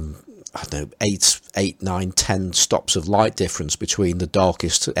I don't know, 8, 9, 10 stops of light difference between the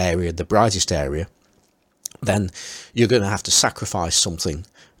darkest area and the brightest area, then you're going to have to sacrifice something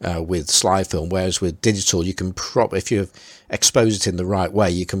with slide film. Whereas with digital, you can if you expose it in the right way,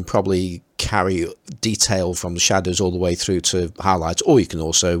 you can probably carry detail from the shadows all the way through to highlights, or you can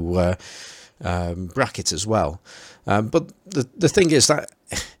also bracket as well. But the thing is that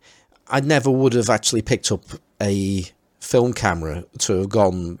I never would have actually picked up a film camera to have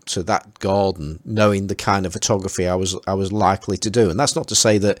gone to that garden knowing the kind of photography I was likely to do. And that's not to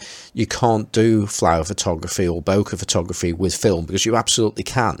say that you can't do flower photography or bokeh photography with film, because you absolutely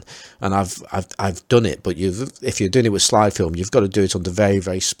can, and I've done it. But if you're doing it with slide film, you've got to do it under very,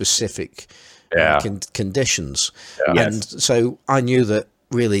 very specific conditions. Yeah. And so I knew that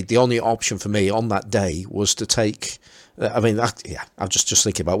really the only option for me on that day was to take I'm just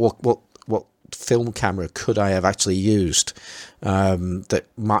thinking about what film camera could I have actually used that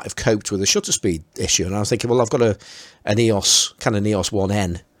might have coped with the shutter speed issue. And I was thinking, well, I've got an EOS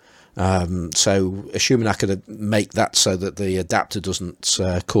 1N, so assuming I could make that so that the adapter doesn't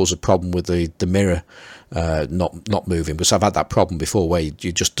cause a problem with the mirror not moving, because I've had that problem before where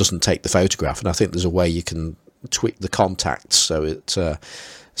you just doesn't take the photograph, and I think there's a way you can tweak the contacts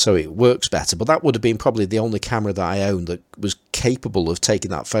so it works better. But that would have been probably the only camera that I owned that was capable of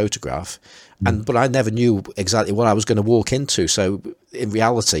taking that photograph. But I never knew exactly what I was going to walk into. So in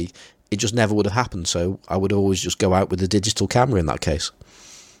reality, it just never would have happened. So I would always just go out with a digital camera in that case.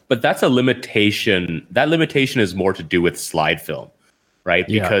 But that's a limitation. That limitation is more to do with slide film, right?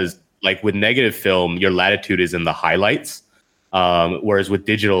 Yeah. Because like with negative film, your latitude is in the highlights. Whereas with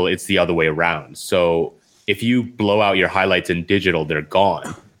digital, it's the other way around. So if you blow out your highlights in digital, they're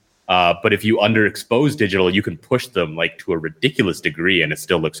gone. But if you underexpose digital, you can push them like to a ridiculous degree and it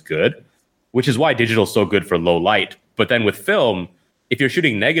still looks good, which is why digital is so good for low light. But then with film, if you're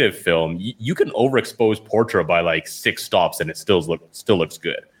shooting negative film, you can overexpose portrait by like 6 stops and it still looks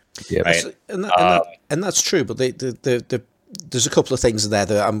good. Yeah, right? And that's true. But there's a couple of things there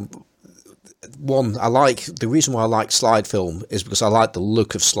that one, the reason why I like slide film is because I like the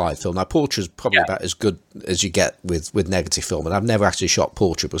look of slide film. Now, portrait is probably about as good as you get with negative film, and I've never actually shot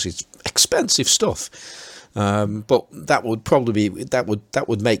portrait because it's expensive stuff. But that would probably be that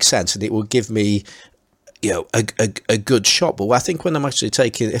would make sense, and it would give me a good shot. But I think when I'm actually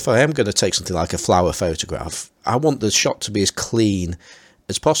if I am going to take something like a flower photograph, I want the shot to be as clean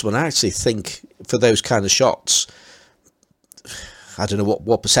as possible. And I actually think for those kind of shots, I don't know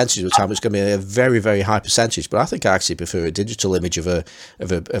what percentage of the time it's going to be a very, very high percentage, but I think I actually prefer a digital image of a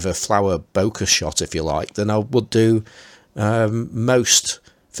flower bokeh shot, if you like, than I would do most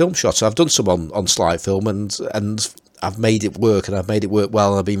film shots. I've done some on slide film, and I've made it work, and I've made it work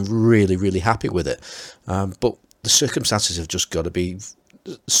well, and I've been really, really happy with it. But the circumstances have just got to be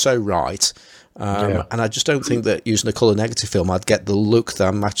so right. And I just don't think that using a colour negative film, I'd get the look that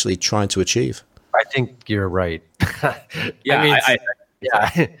I'm actually trying to achieve. I think you're right. Yeah,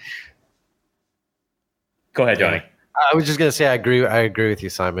 Go ahead, Johnny. I was just gonna say I agree with you,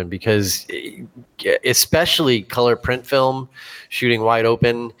 Simon, because especially color print film, shooting wide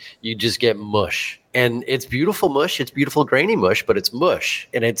open, you just get mush. and it's beautiful mush. It's beautiful grainy mush, but it's mush,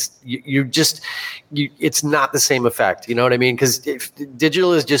 and it's it's not the same effect. You know what I mean? Because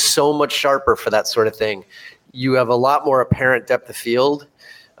digital is just so much sharper for that sort of thing. You have a lot more apparent depth of field.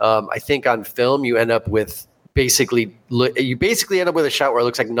 I think on film you end up with basically end up with a shot where it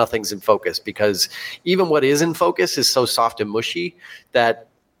looks like nothing's in focus, because even what is in focus is so soft and mushy that,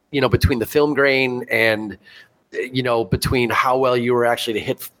 between the film grain and, between how well you were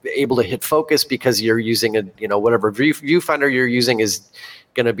actually able to hit focus, because you're using whatever viewfinder you're using is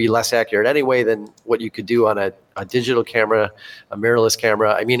going to be less accurate anyway than what you could do on a digital camera, a mirrorless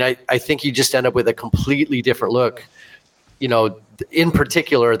camera. I mean, I think you just end up with a completely different look. In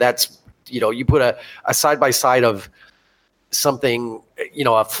particular, that's, you put a side-by-side of something,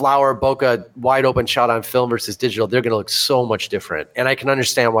 a flower bokeh wide open shot on film versus digital, they're going to look so much different. And I can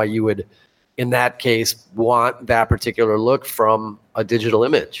understand why you would, in that case, want that particular look from a digital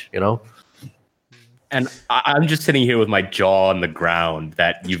image, And I'm just sitting here with my jaw on the ground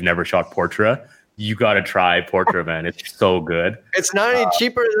that you've never shot Portra. You got to try Portra, man. It's so good. It's not any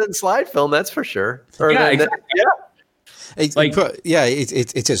cheaper than slide film, that's for sure. Exactly.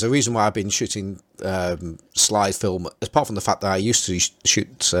 It is. The reason why I've been shooting slide film, apart from the fact that I used to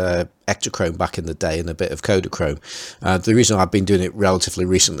shoot Ektachrome back in the day and a bit of Kodachrome, the reason I've been doing it relatively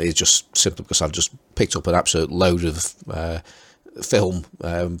recently is just simply because I've just picked up an absolute load of film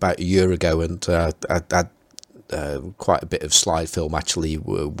about a year ago, and I quite a bit of slide film actually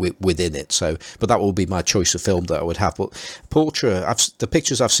within it. So, but that will be my choice of film that I would have. But Portra, the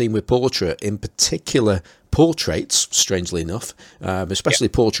pictures I've seen with Portra, in particular portraits, strangely enough, especially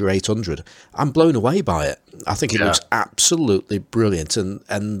Portra 800, I'm blown away by it. I think it looks absolutely brilliant,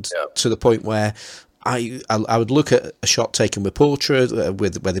 and to the point where I would look at a shot taken with Portra,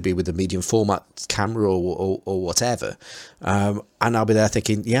 whether it be with a medium format camera or whatever, and I'll be there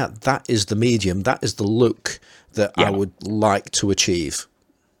thinking, that is the medium, that is the look that I would like to achieve.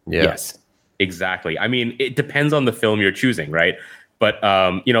 Yes, exactly. I mean, it depends on the film you're choosing, right? But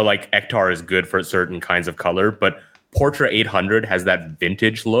like Ektar is good for certain kinds of color, but Portra 800 has that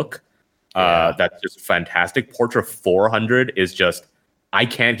vintage look. That's just fantastic. Portra 400 is just, I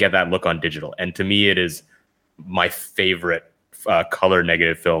can't get that look on digital. And to me, it is my favorite color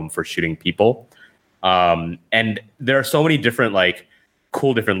negative film for shooting people. And there are so many different,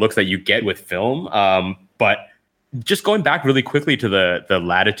 cool different looks that you get with film. But just going back really quickly to the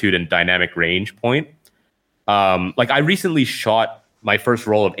latitude and dynamic range point, I recently shot my first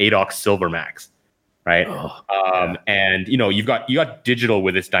roll of ADOX Silvermax, right? And you've got digital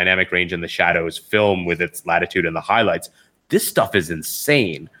with its dynamic range in the shadows, film with its latitude and the highlights. This stuff is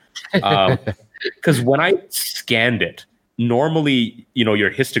insane. Because when I scanned it, normally,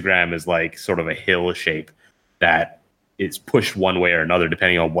 your histogram is like sort of a hill shape that is pushed one way or another,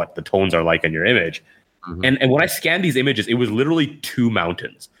 depending on what the tones are like in your image. Mm-hmm. And when I scanned these images, it was literally two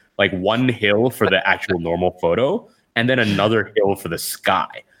mountains, like one hill for the actual normal photo, and then another hill for the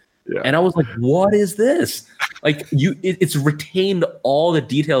sky. Yeah. And I was like, what is this? It's retained all the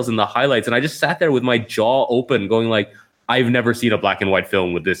details in the highlights. And I just sat there with my jaw open going I've never seen a black and white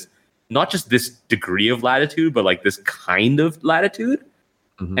film with this, not just this degree of latitude, but this kind of latitude.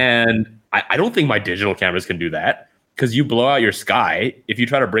 Mm-hmm. And I don't think my digital cameras can do that, because you blow out your sky. If you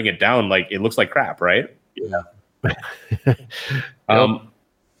try to bring it down, it looks like crap, right? Yeah.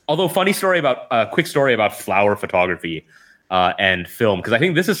 Although quick story about flower photography and film, because I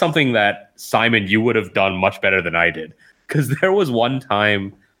think this is something that, Simon, you would have done much better than I did. Because there was one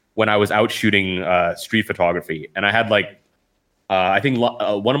time when I was out shooting street photography, and I had one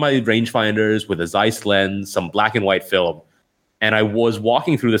of my rangefinders with a Zeiss lens, some black and white film, and I was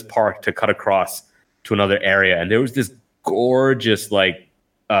walking through this park to cut across to another area, and there was this gorgeous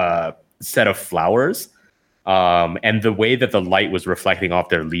set of flowers. And the way that the light was reflecting off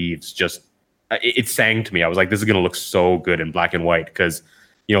their leaves, it sang to me. I was like, this is going to look so good in black and white, because,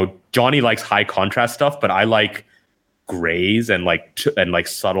 Johnny likes high contrast stuff, but I like grays and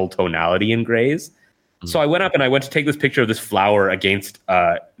subtle tonality in grays. Mm-hmm. So I went up and I went to take this picture of this flower against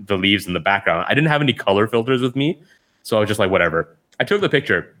the leaves in the background. I didn't have any color filters with me, so I was just like, whatever. I took the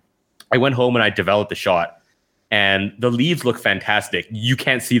picture. I went home and I developed the shot, and the leaves look fantastic. You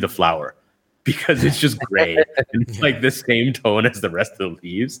can't see the flower, because it's just gray. It's the same tone as the rest of the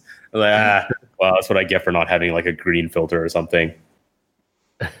leaves. I'm like, well, that's what I get for not having a green filter or something.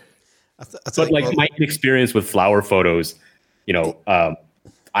 My experience with flower photos,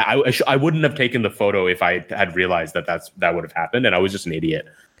 I wouldn't have taken the photo if I had realized that would have happened, and I was just an idiot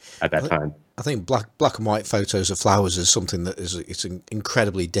at that time. I think black and white photos of flowers is something that it's an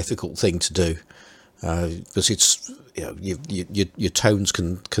incredibly difficult thing to do. because it's your tones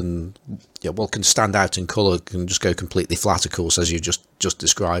can stand out in colour, can just go completely flat, of course, as you just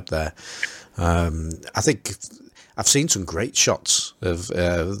described there. I think I've seen some great shots of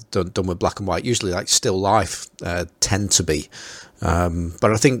done with black and white. Usually, like still life tend to be, but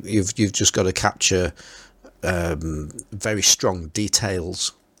I think you've just got to capture very strong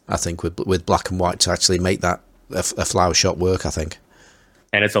details. I think with black and white to actually make that a flower shot work. I think,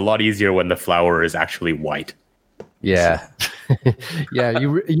 and it's a lot easier when the flower is actually white. Yeah, yeah.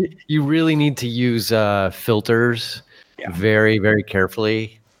 You really need to use filters very, very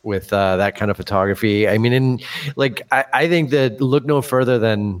carefully with that kind of photography. I mean, I think that look no further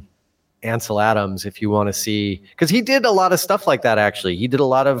than Ansel Adams if you want to see, because he did a lot of stuff like that. Actually, he did a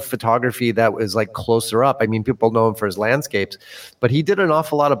lot of photography that was like closer up. I mean, people know him for his landscapes, but he did an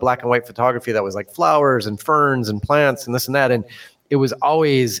awful lot of black and white photography that was like flowers and ferns and plants and this and that. And it was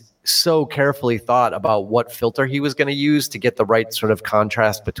always so carefully thought about what filter he was going to use to get the right sort of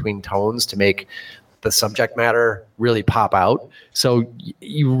contrast between tones to make the subject matter really pop out. So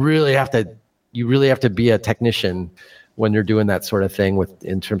you really have to be a technician when you're doing that sort of thing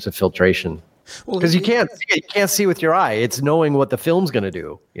in terms of filtration, because you can't see with your eye. It's knowing what the film's going to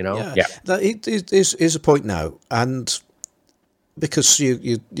do. Yeah. That is a point now, and because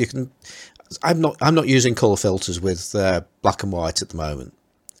you can. I'm not using color filters with black and white at the moment,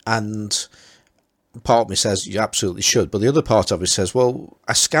 and part of me says you absolutely should, but the other part of me says, well,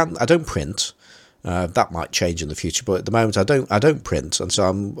 I don't print. That might change in the future, but at the moment I don't print, and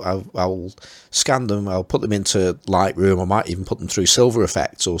so I'll scan them. I'll put them into Lightroom. I might even put them through Silver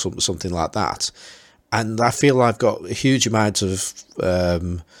Effects or something like that. And I feel I've got a huge amount of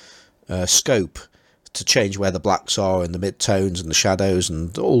scope to change where the blacks are and the mid-tones and the shadows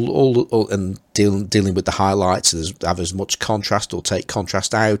and all and dealing with the highlights, and have as much contrast or take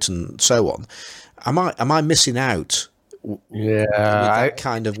contrast out and so on. Am I missing out? With that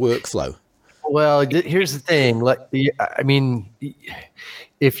kind of workflow? Well, here's the thing. I mean,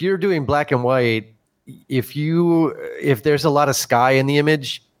 if you're doing black and white, if there's a lot of sky in the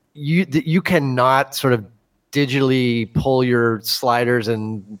image, you cannot sort of digitally pull your sliders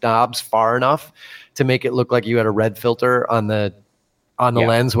and knobs far enough to make it look like you had a red filter on the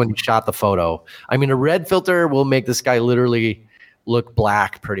lens when you shot the photo. I mean, a red filter will make the sky literally look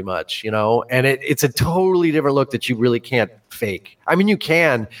black pretty much, and it's a totally different look that you really can't fake. I mean, you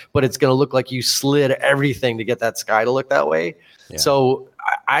can, but it's going to look like you slid everything to get that sky to look that way. Yeah. So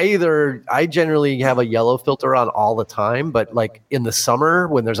I generally have a yellow filter on all the time, but like in the summer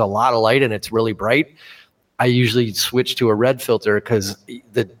when there's a lot of light and it's really bright, I usually switch to a red filter because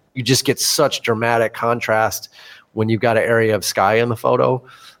you just get such dramatic contrast when you've got an area of sky in the photo.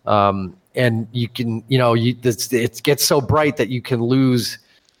 And you can, it gets so bright that you can lose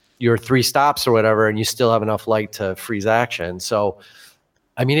your 3 stops or whatever, and you still have enough light to freeze action. So,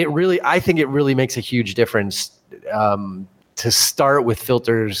 I mean, I think it really makes a huge difference to start with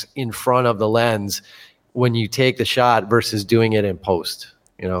filters in front of the lens when you take the shot versus doing it in post,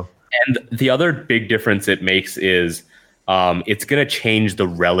 And the other big difference it makes is it's going to change the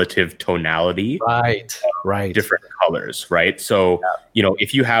relative tonality. Right. Different colors, right? So,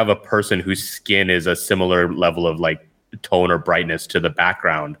 if you have a person whose skin is a similar level of like tone or brightness to the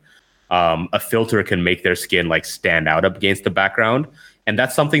background, a filter can make their skin like stand out up against the background. And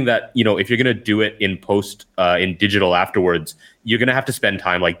that's something that, if you're going to do it in post, in digital afterwards, you're going to have to spend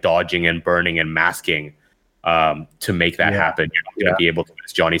time like dodging and burning and masking to make that happen. You're not going to be able to,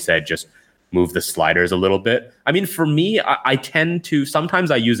 as Johnny said, just move the sliders a little bit. I mean, for me, I tend to,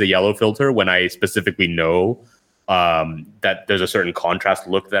 sometimes I use a yellow filter when I specifically know that there's a certain contrast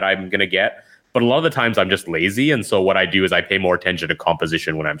look that I'm going to get. But a lot of the times I'm just lazy. And so what I do is I pay more attention to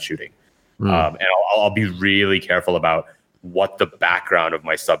composition when I'm shooting. And I'll be really careful about what the background of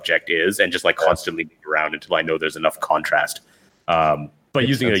my subject is and just like constantly move around until I know there's enough contrast. But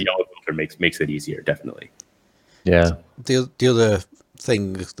using a yellow filter makes it easier, definitely. Yeah. The other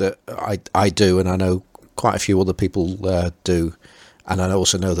thing that I do, and I know quite a few other people do, and I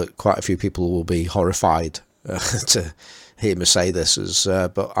also know that quite a few people will be horrified to hear me say this,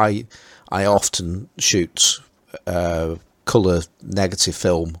 but I often shoot colour negative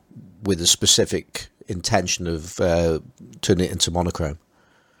film with a specific intention of turning it into monochrome.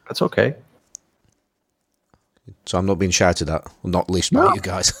 That's okay. So I'm not being shouted at, well, not least by you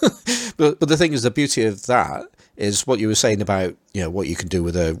guys. but the thing is, the beauty of that is what you were saying about what you can do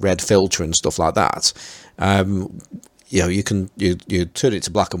with a red filter and stuff like that. You turn it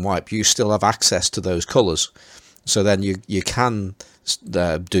to black and white, but you still have access to those colours. So then you can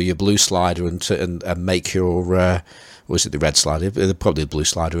do your blue slider and make your was it the red slider? Probably the blue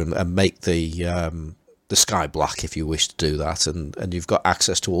slider, and make the sky black if you wish to do that, and you've got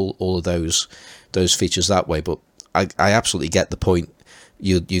access to all of those features that way. But I absolutely get the point.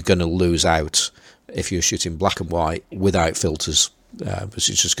 You're going to lose out if you're shooting black and white without filters. It's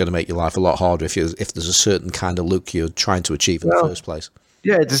just going to make your life a lot harder if there's a certain kind of look you're trying to achieve in the first place.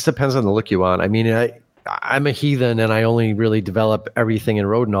 Yeah, it just depends on the look you want. I mean, I'm a heathen, and I only really develop everything in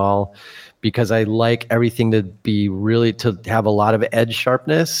Rodinal because I like everything to have a lot of edge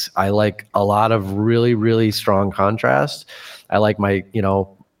sharpness. I like a lot of really, really strong contrast. I like my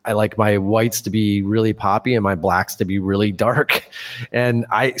whites to be really poppy and my blacks to be really dark. And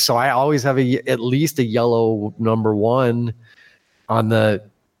I always have at least a yellow number 1 on the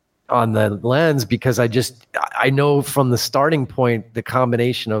lens, because I know from the starting point, the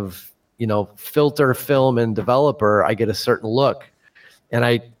combination of, filter, film, and developer, I get a certain look. And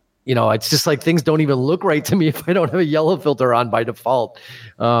it's just like things don't even look right to me if I don't have a yellow filter on by default.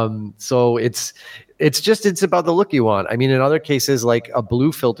 So it's about the look you want. I mean, in other cases, like a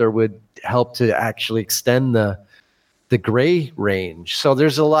blue filter would help to actually extend the gray range. So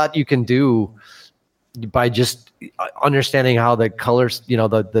there's a lot you can do by just understanding how the colors,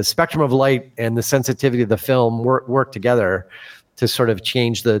 the spectrum of light and the sensitivity of the film work together to sort of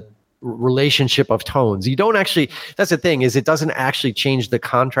change the relationship of tones. That's the thing, is it doesn't actually change the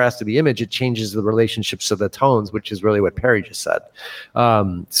contrast of the image. It changes the relationships of the tones, which is really what Perry just said.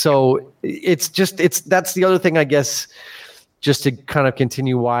 So that's the other thing, I guess, just to kind of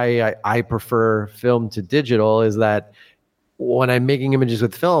continue why I prefer film to digital, is that when I'm making images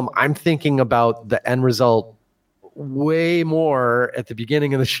with film, I'm thinking about the end result way more at the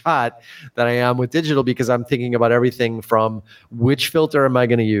beginning of the shot than I am with digital, because I'm thinking about everything from which filter am I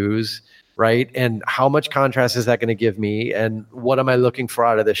going to use, right? And how much contrast is that going to give me? And what am I looking for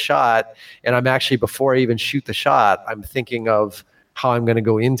out of this shot? And I'm actually, before I even shoot the shot, I'm thinking of how I'm going to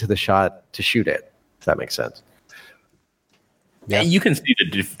go into the shot to shoot it, if that makes sense. Yeah. You can see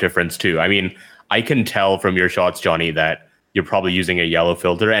the difference too. I mean, I can tell from your shots, Johnny, that you're probably using a yellow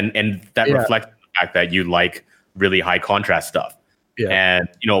filter, and that reflects the fact that you like really high contrast stuff. Yeah. And,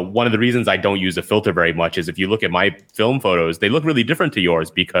 one of the reasons I don't use a filter very much is if you look at my film photos, they look really different to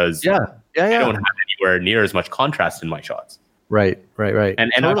yours because I don't have anywhere near as much contrast in my shots. Right. And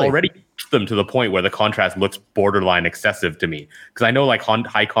totally. I've already pushed them to the point where the contrast looks borderline excessive to me, because I know like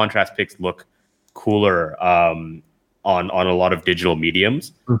high contrast pics look cooler on a lot of digital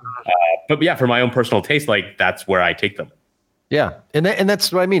mediums. Mm-hmm. But yeah, for my own personal taste, like that's where I take them. Yeah, and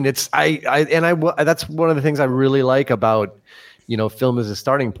that's what I mean. That's one of the things I really like about, film as a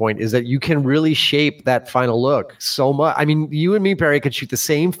starting point, is that you can really shape that final look so much. I mean, you and me, Perry, could shoot the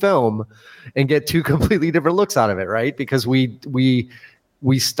same film and get 2 completely different looks out of it, right? Because we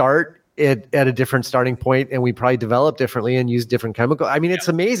start at a different starting point, and we probably develop differently and use different chemicals. I mean, it's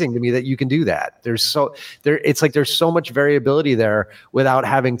amazing to me that you can do that. There's so much variability there without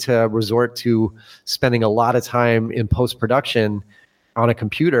having to resort to spending a lot of time in post-production on a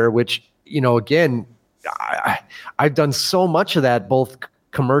computer, which, again, I've done so much of that, both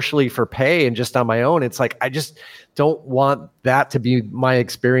commercially for pay and just on my own. It's like, I just don't want that to be my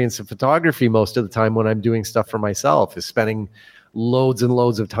experience of photography most of the time when I'm doing stuff for myself, is spending loads and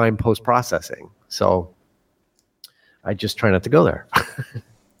loads of time post-processing. So I just try not to go there.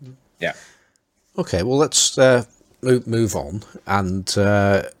 Yeah. Okay, well, let's move on,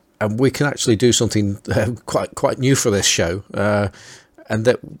 and we can actually do something quite new for this show, and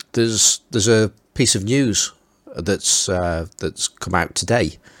that there's a piece of news that's come out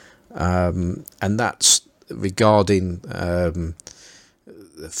today, and that's regarding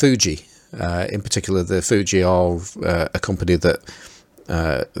Fuji. In particular, the Fuji are a company that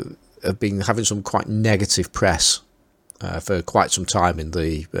have been having some quite negative press for quite some time in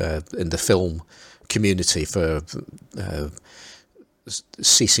the film community for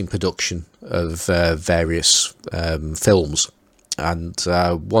ceasing production of various films. And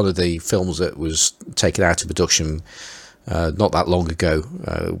one of the films that was taken out of production not that long ago,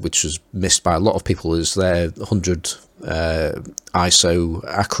 which was missed by a lot of people, is their 100 ISO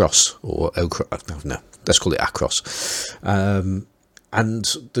Acros, or let's call it Acros.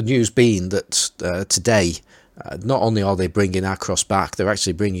 And the news being that today, not only are they bringing Acros back, they're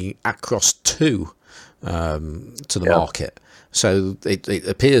actually bringing Acros 2 to the market. So it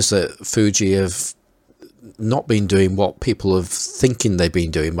appears that Fuji have not been doing what people are thinking they've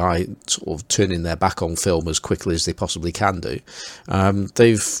been doing by sort of turning their back on film as quickly as they possibly can do.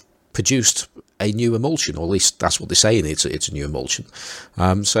 They've produced a new emulsion, or at least that's what they're saying. It's a new emulsion.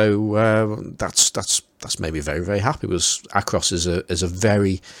 So that's made me very, very happy. Because Acros is a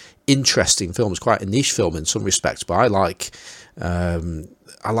very interesting film. It's quite a niche film in some respects, but I like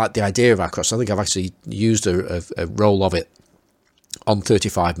the idea of Acros. I think I've actually used a roll of it on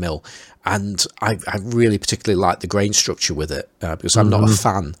 35mm, and I really particularly like the grain structure with it, because I'm not a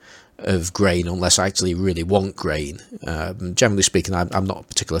fan of grain unless I actually really want grain. Generally speaking, I'm not a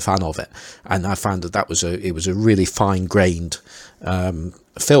particular fan of it, and I found that it was a really fine grained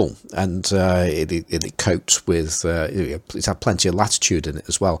film, and it coped with it had plenty of latitude in it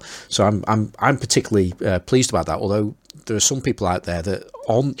as well. So I'm particularly pleased about that. Although there are some people out there that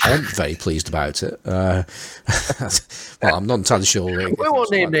aren't very pleased about it. Well, I'm not entirely sure. We won't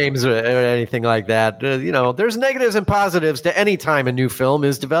name names or anything like that. There's negatives and positives to any time a new film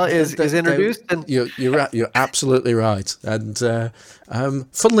is introduced. And you're absolutely right. And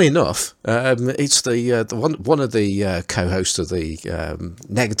funnily enough, it's the one of the co-hosts of the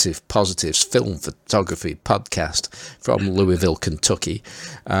Negative Positives Film Photography podcast from Louisville, Kentucky.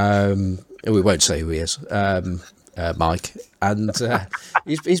 We won't say who he is. Mike, and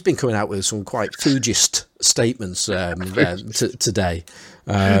he's been coming out with some quite Fujist statements today.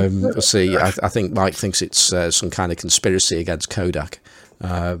 See, I think Mike thinks it's some kind of conspiracy against Kodak.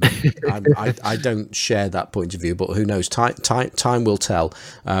 I don't share that point of view, but who knows? Time will tell.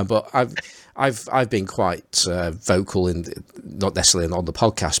 But I've been quite vocal not necessarily on the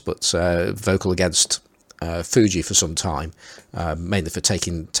podcast, but vocal against Fuji for some time, mainly for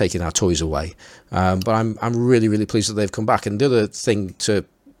taking our toys away. But I'm really, really pleased that they've come back. And the other thing to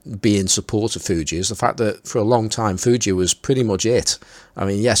be in support of Fuji is the fact that for a long time Fuji was pretty much it. I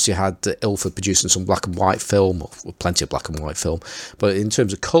mean, yes, you had Ilford producing some black and white film, or plenty of black and white film, but in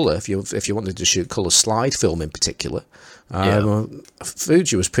terms of colour, if you wanted to shoot colour slide film in particular,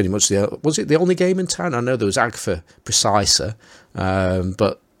 Fuji was pretty much was it the only game in town? I know there was Agfa Precisa,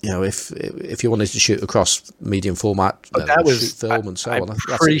 but if you wanted to shoot across medium format, that was film and so on. I'm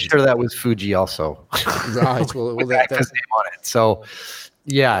pretty sure that was Fuji also. Right. Well, Agfa's name on it. So,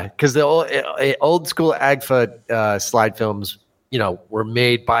 yeah, because the old school Agfa slide films, were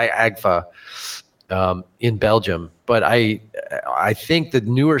made by Agfa in Belgium. But I think the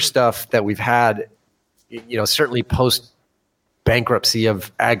newer stuff that we've had, certainly post bankruptcy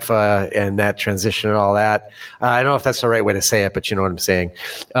of Agfa and that transition and all that. I don't know if that's the right way to say it, but you know what I'm saying.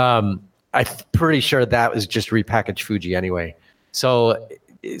 I'm pretty sure that was just repackaged Fuji anyway. So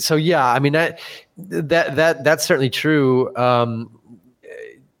yeah, I mean that's certainly true. And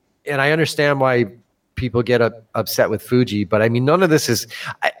I understand why people get upset with Fuji, but I mean none of this is.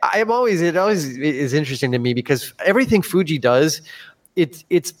 It always is interesting to me because everything Fuji does, it's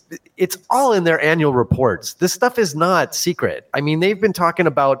all in their annual reports. This stuff is not secret. I mean, they've been talking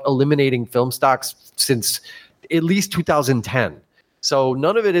about eliminating film stocks since at least 2010. So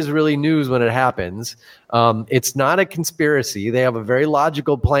none of it is really news when it happens. It's not a conspiracy. They have a very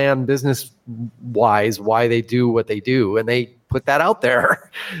logical plan business-wise why they do what they do, and they put that out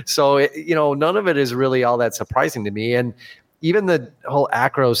there. So, none of it is really all that surprising to me. And even the whole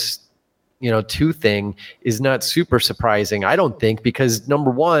Acros 2 thing is not super surprising, I don't think, because number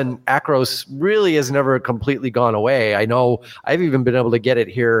one, Acros really has never completely gone away. I know I've even been able to get it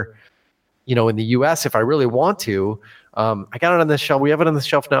here, in the US if I really want to. I got it on the shelf. We have it on the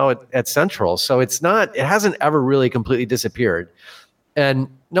shelf now at Central. So it hasn't ever really completely disappeared. And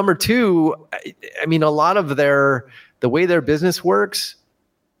number two, I mean, a lot of the way their business works,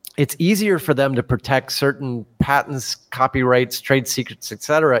 it's easier for them to protect certain patents, copyrights, trade secrets, et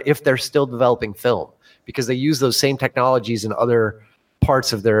cetera, if they're still developing film, because they use those same technologies in other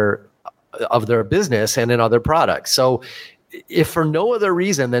parts of their business and in other products. So if for no other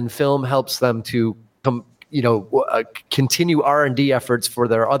reason than film helps them to continue R&D efforts for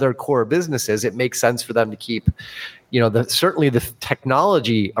their other core businesses, it makes sense for them to keep, certainly the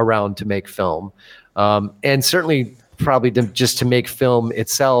technology around to make film, and certainly probably just to make film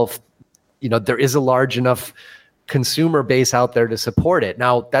itself. There is a large enough consumer base out there to support it.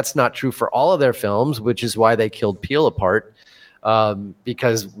 Now, that's not true for all of their films, which is why they killed Peel Apart,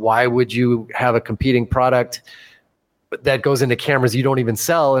 because why would you have a competing product that goes into cameras you don't even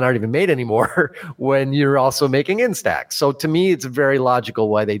sell and aren't even made anymore when you're also making Instax? So to me, it's very logical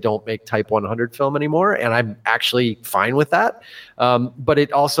why they don't make Type 100 film anymore, and I'm actually fine with that. But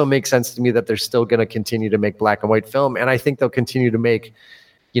it also makes sense to me that they're still going to continue to make black and white film, and I think they'll continue to make,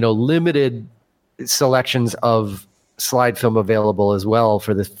 limited selections of slide film available as well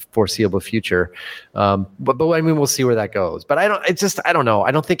for the foreseeable future. But I mean, we'll see where that goes. But I don't know.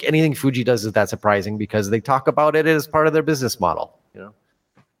 I don't think anything Fuji does is that surprising because they talk about it as part of their business model.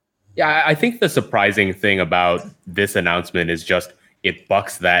 Yeah, I think the surprising thing about this announcement is just it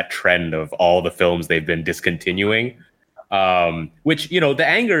bucks that trend of all the films they've been discontinuing. Which, the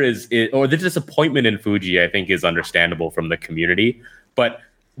anger or the disappointment in Fuji, I think, is understandable from the community. But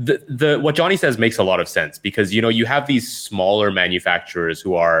the what Johnny says makes a lot of sense because, you have these smaller manufacturers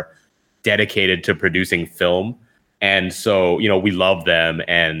who are dedicated to producing film. And so, we love them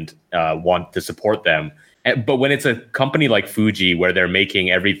and want to support them. But when it's a company like Fuji, where they're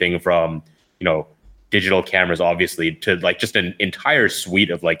making everything from, digital cameras, obviously, to like just an entire suite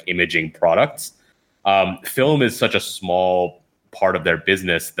of like imaging products, film is such a small part of their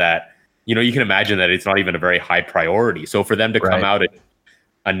business that, you can imagine that it's not even a very high priority. So for them to come out and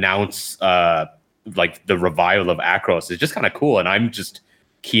announce like the revival of Acros is just kind of cool. And I'm just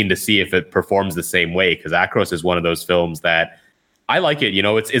keen to see if it performs the same way, because Acros is one of those films that I like it.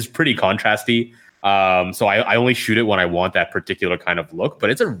 It's pretty contrasty. So I only shoot it when I want that particular kind of look, but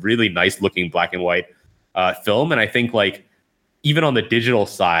it's a really nice looking black and white film. And I think like even on the digital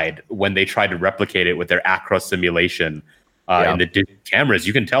side, when they tried to replicate it with their Acros simulation in the digital cameras,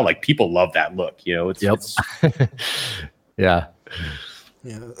 you can tell like people love that look. It's yeah.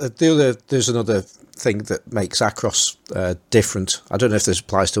 Yeah. There's another thing that makes Acros different. I don't know if this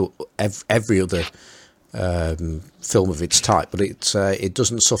applies to every other film of its type, but it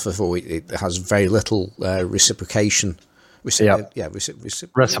doesn't suffer for it has very little reciprocation.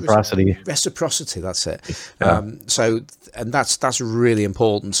 Reciprocity. Reciprocity. That's it. Yeah. And that's really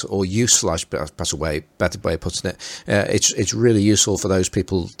important or useful. That's a better way of putting it. It's really useful for those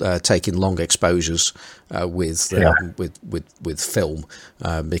people taking long exposures with film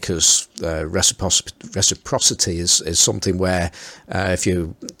because reciprocity is something where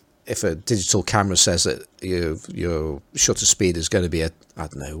if a digital camera says that your shutter speed is going to be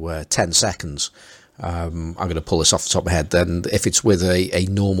 10 seconds. I'm going to pull this off the top of my head. Then, if it's with a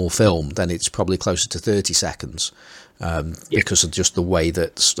normal film, then it's probably closer to 30 seconds because of just the way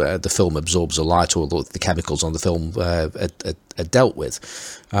that the film absorbs the light or the chemicals on the film are dealt with.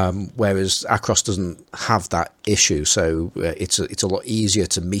 Whereas Acros doesn't have that issue, so it's a lot easier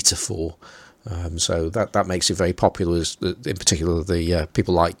to meter for. So that makes it very popular. In particular, the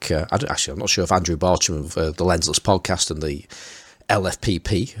people like I'm not sure if Andrew Bartram of the Lensless podcast and the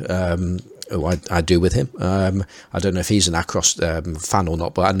LFPP. Who I do with him. I don't know if he's an Acros fan or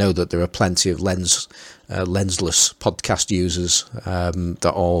not, but I know that there are plenty of lensless podcast users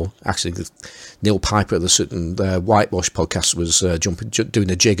that are actually. Neil Piper of the certain Whitewash podcast was doing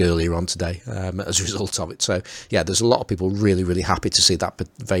a jig earlier on today as a result of it. So yeah, there's a lot of people really, really happy to see that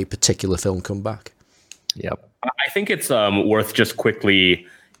very particular film come back. Yep. I think it's worth just quickly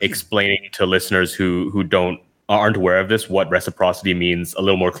explaining to listeners who aren't aware of this what reciprocity means a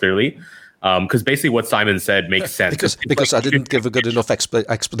little more clearly. Because basically what Simon said makes sense. Because I didn't give a good enough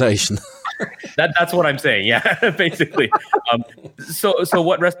explanation. That's what I'm saying. Yeah, basically. So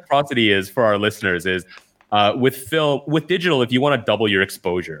what reciprocity is for our listeners is with digital, if you want to double your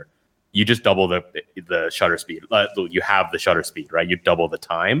exposure, you just double the shutter speed. You have the shutter speed, right? You double the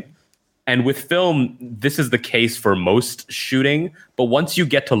time. And with film, this is the case for most shooting. But once you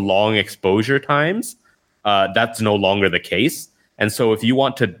get to long exposure times, that's no longer the case. And so if you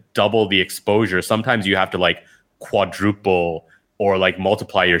want to double the exposure, sometimes you have to like quadruple or like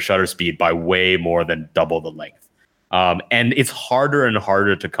multiply your shutter speed by way more than double the length. And it's harder and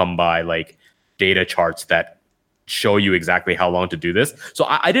harder to come by like data charts that show you exactly how long to do this. So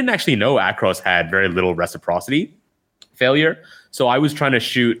I didn't actually know Acros had very little reciprocity failure. So I was trying to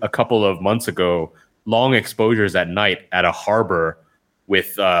shoot a couple of months ago long exposures at night at a harbor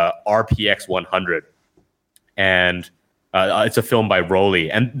with RPX 100. And it's a film by Rowley,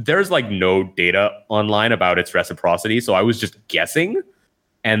 and there's like no data online about its reciprocity. So I was just guessing,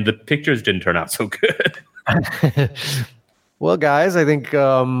 and the pictures didn't turn out so good. Well, guys, I think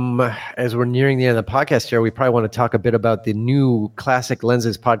as we're nearing the end of the podcast here, we probably want to talk a bit about the new Classic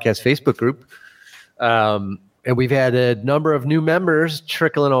Lenses Podcast Facebook group. And we've had a number of new members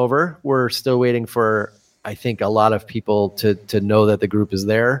trickling over. We're still waiting for, I think, a lot of people to know that the group is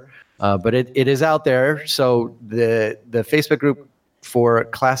there. But it is out there. So the Facebook group for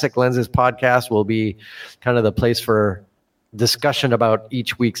Classic Lenses Podcast will be kind of the place for discussion about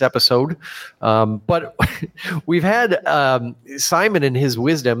each week's episode. But we've had Simon, in his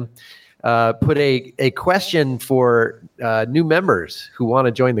wisdom, put a question for new members who want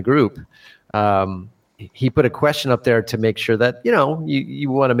to join the group. he put a question up there to make sure that, you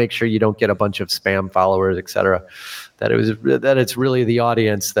want to make sure you don't get a bunch of spam followers, et cetera, that it's really the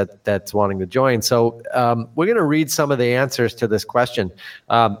audience that's wanting to join. So we're going to read some of the answers to this question.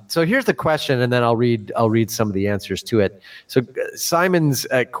 So here's the question, and then I'll read some of the answers to it. So Simon's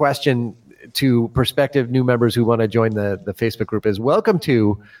question to prospective new members who want to join the Facebook group is, welcome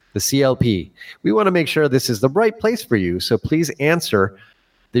to the CLP. We want to make sure this is the right place for you. So please answer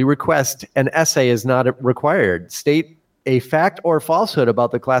the request. An essay is not required. State a fact or falsehood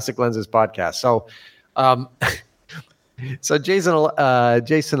about the Classic Lenses podcast. So, so Jason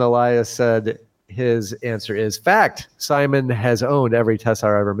Elias said his answer is fact. Simon has owned every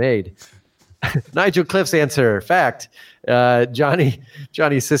Tessar ever made. Nigel Cliff's answer, fact. Johnny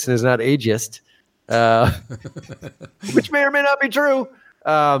Sisson is not ageist, which may or may not be true.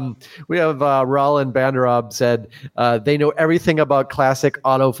 We have Roland Banderob said they know everything about classic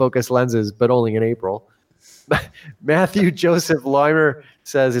autofocus lenses, but only in April. Matthew Joseph Leumer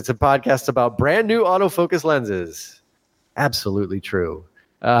says it's a podcast about brand new autofocus lenses. Absolutely true.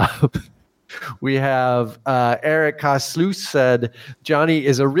 We have Eric Koslus said Johnny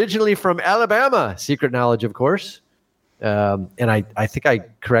is originally from Alabama. Secret knowledge, of course. And I think I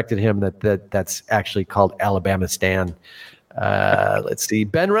corrected him that's actually called Alabama Stan. Let's see.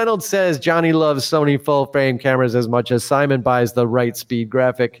 Ben Reynolds says Johnny loves Sony full frame cameras as much as Simon buys the right speed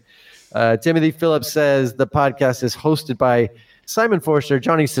graphic. Timothy Phillips says the podcast is hosted by Simon Forster,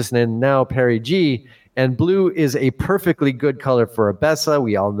 Johnny Sisson, and now Perry G. And blue is a perfectly good color for a Bessa.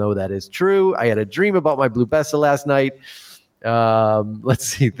 We all know that is true. I had a dream about my blue Bessa last night. Let's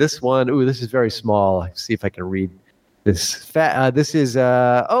see this one. Ooh, this is very small. Let's see if I can read this. This is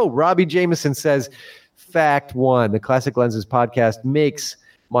Robbie Jameson says, fact 1, the Classic Lenses podcast makes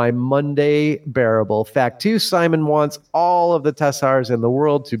my Monday bearable. Fact 2, Simon wants all of the Tessars in the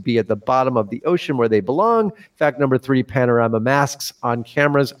world to be at the bottom of the ocean where they belong. Fact number 3, panorama masks on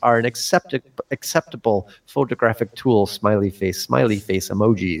cameras are an acceptable photographic tool. Smiley face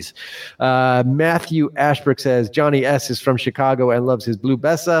emojis. Matthew Ashbrook says Johnny S. is from Chicago and loves his blue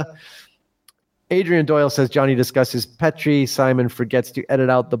Bessa. Adrian Doyle says Johnny discusses Petri. Simon forgets to edit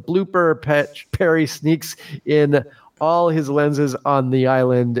out the blooper. Perry sneaks in all his lenses on the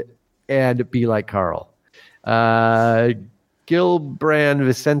island and be like Carl. Gilbrand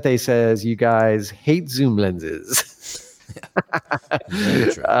Vicente says you guys hate zoom lenses.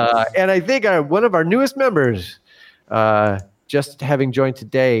 And I think one of our newest members, just having joined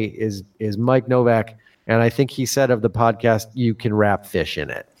today, is Mike Novak. And I think he said of the podcast, you can wrap fish in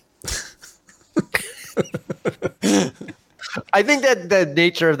it. I think that the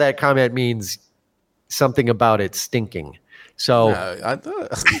nature of that comment means something about it stinking. So I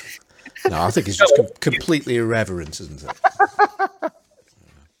think it's just completely irreverent, isn't it?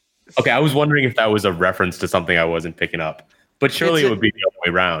 Okay, I was wondering if that was a reference to something I wasn't picking up. But surely it would be the other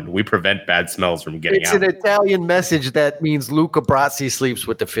way around. We prevent bad smells from getting out. It's an Italian message that means Luca Brasi sleeps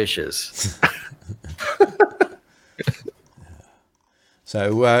with the fishes.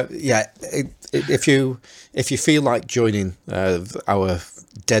 So if you feel like joining our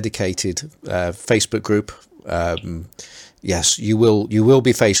dedicated Facebook group, yes, you will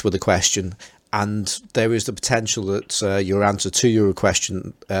be faced with a question, and there is the potential that your answer to your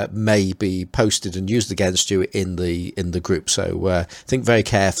question may be posted and used against you in the group. So think very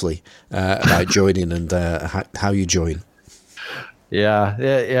carefully about joining and how you join.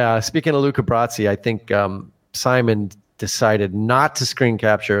 Yeah. Speaking of Luca Brasi, I think Simon decided not to screen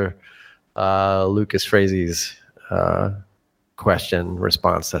capture Lucas Fraze's question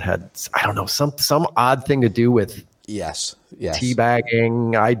response that had, I don't know, some odd thing to do with yes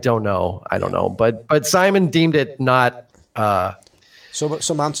teabagging. I don't know, but Simon deemed it not.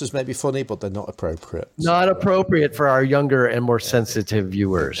 Some answers may be funny, but they're not appropriate. Not appropriate for our younger and more sensitive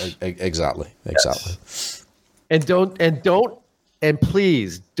viewers. Exactly. Yes. And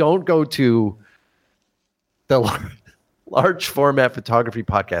please don't go to the large format photography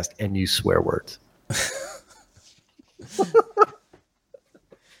podcast and use swear words.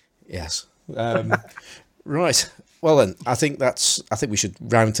 Yes. Right. Well then, I think we should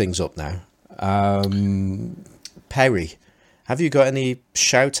round things up now. Perry, have you got any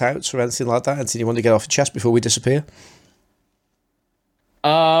shout outs or anything like that? Anything you want to get off your chest before we disappear?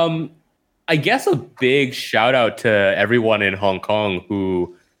 I guess a big shout out to everyone in Hong Kong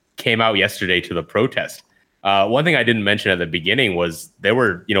who came out yesterday to the protest. One thing I didn't mention at the beginning was there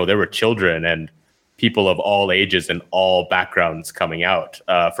were children and people of all ages and all backgrounds coming out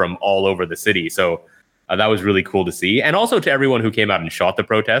from all over the city. So that was really cool to see. And also to everyone who came out and shot the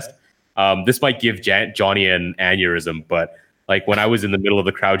protest. This might give Johnny an aneurysm, but Like when I was in the middle of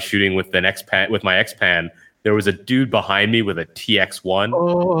the crowd shooting with my X-Pan, there was a dude behind me with a TX1.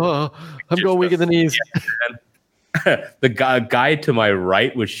 Oh, I'm going weak at the knees. The guy to my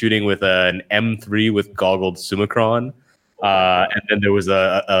right was shooting with an M3 with goggled Summicron. And then there was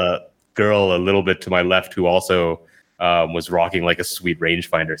a girl a little bit to my left who also was rocking like a sweet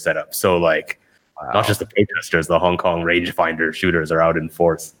rangefinder setup. So like, not just the protesters, the Hong Kong rangefinder shooters are out in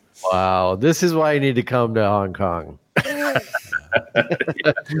force. Wow, this is why you need to come to Hong Kong.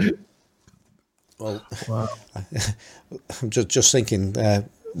 Well, wow. I'm just thinking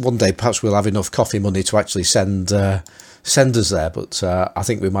one day perhaps we'll have enough coffee money to actually send us there, but I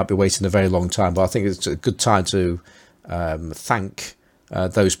think we might be waiting a very long time. But I think it's a good time to thank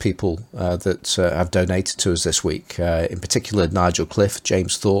those people that have donated to us this week, in particular Nigel Cliff,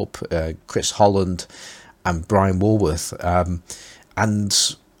 James Thorpe, Chris Holland, and Brian Walworth.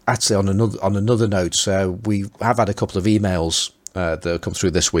 And actually, on another note, we have had a couple of emails that have come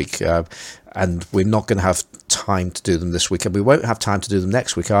through this week, and we're not going to have time to do them this week, and we won't have time to do them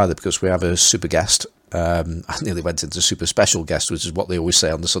next week either, because we have a super guest. I nearly went into super special guest, which is what they always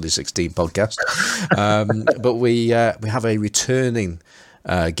say on the Sunday 16 podcast. But we have a returning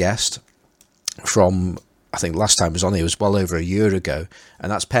guest from, I think last time he was on here was well over a year ago,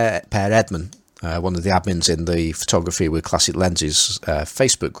 and that's Per Edman, one of the admins in the Photography with Classic Lenses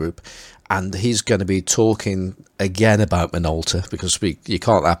Facebook group. And he's going to be talking again about Minolta, because you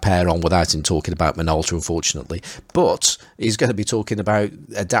can't have Per on without him talking about Minolta, unfortunately. But he's going to be talking about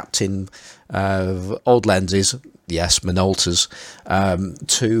adapting old lenses, yes, Minoltas,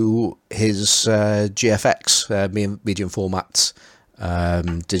 to his GFX medium format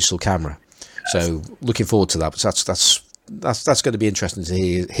digital camera. So looking forward to that. But that's going to be interesting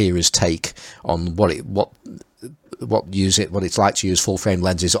to hear his take on what it's like to use full frame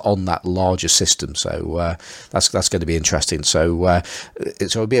lenses on that larger system. So that's going to be interesting. So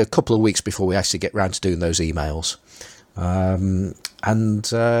it'll be a couple of weeks before we actually get round to doing those emails. And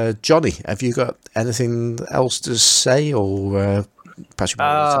Johnny, have you got anything else to say, or perhaps you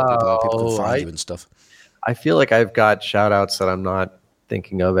might tell people how people can find you and stuff? I feel like I've got shout outs that I'm not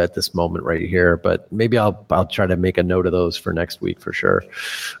thinking of at this moment right here, but maybe I'll try to make a note of those for next week for sure.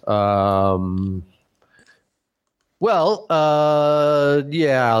 Well,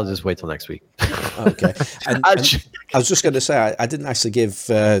 yeah, I'll just wait till next week. Okay. And I was just going to say, I didn't actually give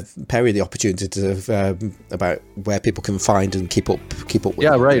Perry the opportunity to about where people can find and keep up with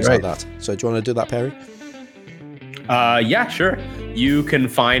things like that. So do you want to do that, Perry? Yeah, sure. You can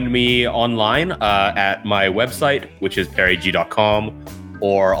find me online at my website, which is perryg.com,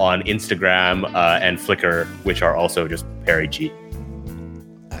 or on Instagram and Flickr, which are also just perryg.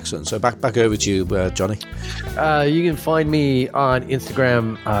 Excellent. So back over to you, Johnny. You can find me on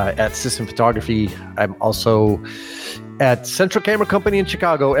Instagram at System Photography. I'm also at Central Camera Company in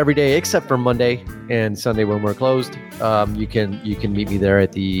Chicago every day except for Monday and Sunday when we're closed. You can meet me there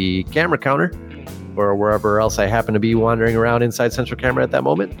at the camera counter or wherever else I happen to be wandering around inside Central Camera at that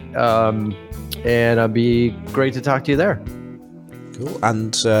moment. And it'd be great to talk to you there. Cool.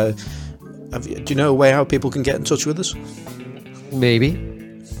 And do you know a way how people can get in touch with us? Maybe.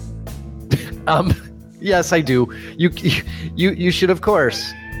 Yes, I do. You should of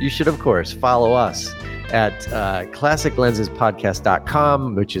course follow us at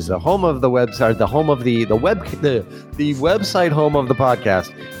classiclensespodcast.com, which is the home of the website, the website home of the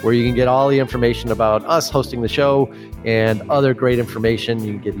podcast, where you can get all the information about us hosting the show and other great information.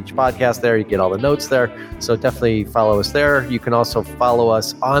 You can get each podcast there. You get all the notes there. So definitely follow us there. You can also follow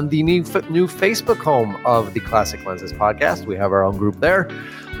us on the new Facebook home of the Classic Lenses podcast. We have our own group there.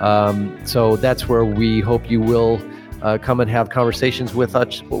 So that's where we hope you will come and have conversations with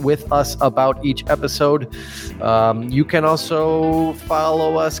us about each episode. You can also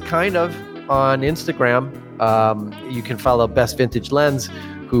follow us kind of on Instagram. You can follow Best Vintage Lens,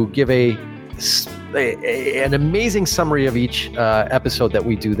 who give an amazing summary of each episode that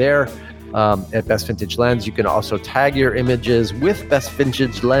we do there at Best Vintage Lens. You can also tag your images with Best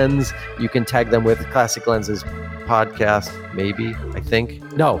Vintage Lens. You can tag them with Classic Lenses podcast, maybe, I think.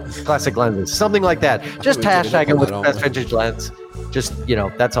 No, Classic Lenses, something like that. Just hashtag it with Best Vintage Lens. Just,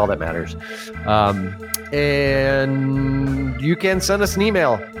 that's all that matters. And you can send us an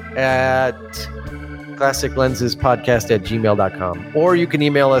email at classiclensespodcast@gmail.com, or you can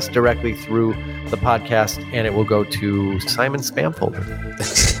email us directly through the podcast and it will go to Simon's spam folder.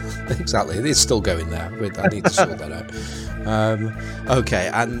 Exactly. It's still going there. I need to sort that out. Okay,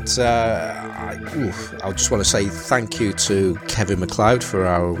 and I just want to say thank you to Kevin MacLeod for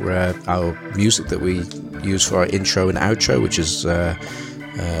our music that we use for our intro and outro, which is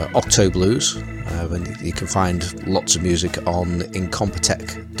Octo Blues, and you can find lots of music on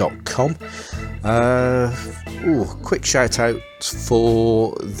incompetech.com. Quick shout out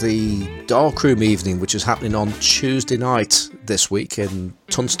for the Darkroom evening, which is happening on Tuesday night this week in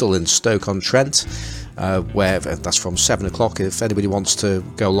Tunstall in Stoke-on-Trent, where that's from 7 o'clock. If anybody wants to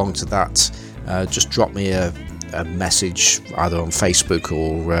go along to that, just drop me a message either on Facebook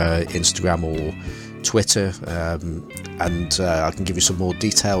or Instagram or Twitter, and I can give you some more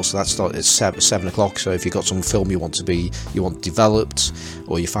details. So that starts at 7 o'clock. So if you've got some film you want developed,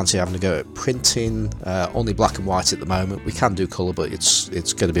 or you fancy having a go at printing, only black and white at the moment. We can do colour, but it's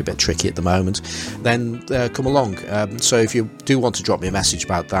going to be a bit tricky at the moment. Then come along. So if you do want to drop me a message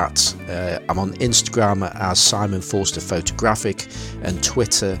about that, I'm on Instagram as Simon Forster Photographic, and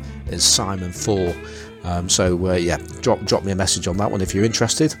Twitter is Simon4. Drop me a message on that one if you're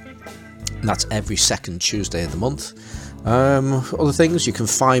interested. And that's every second Tuesday of the month. Other things, you can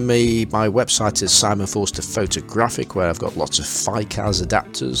find me. My website is Simon Forster Photographic, where I've got lots of FICAS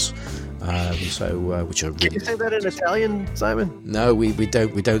adapters. Which are really. Can you say that in Italian, Simon? No, we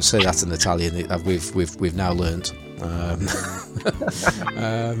don't say that in Italian. We've now learned. What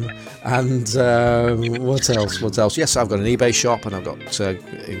else? Yes, I've got an eBay shop, and I've got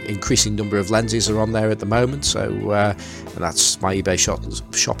increasing number of lenses are on there at the moment. So and that's my eBay shop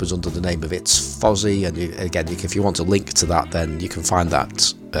is under the name of It's Fozzy. And if you want a link to that, then you can find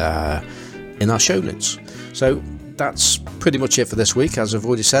that in our show notes. So that's pretty much it for this week. As I've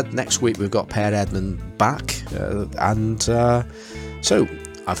already said, next week we've got Per Edmund back, so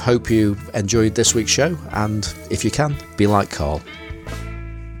I hope you enjoyed this week's show, and if you can, be like Carl.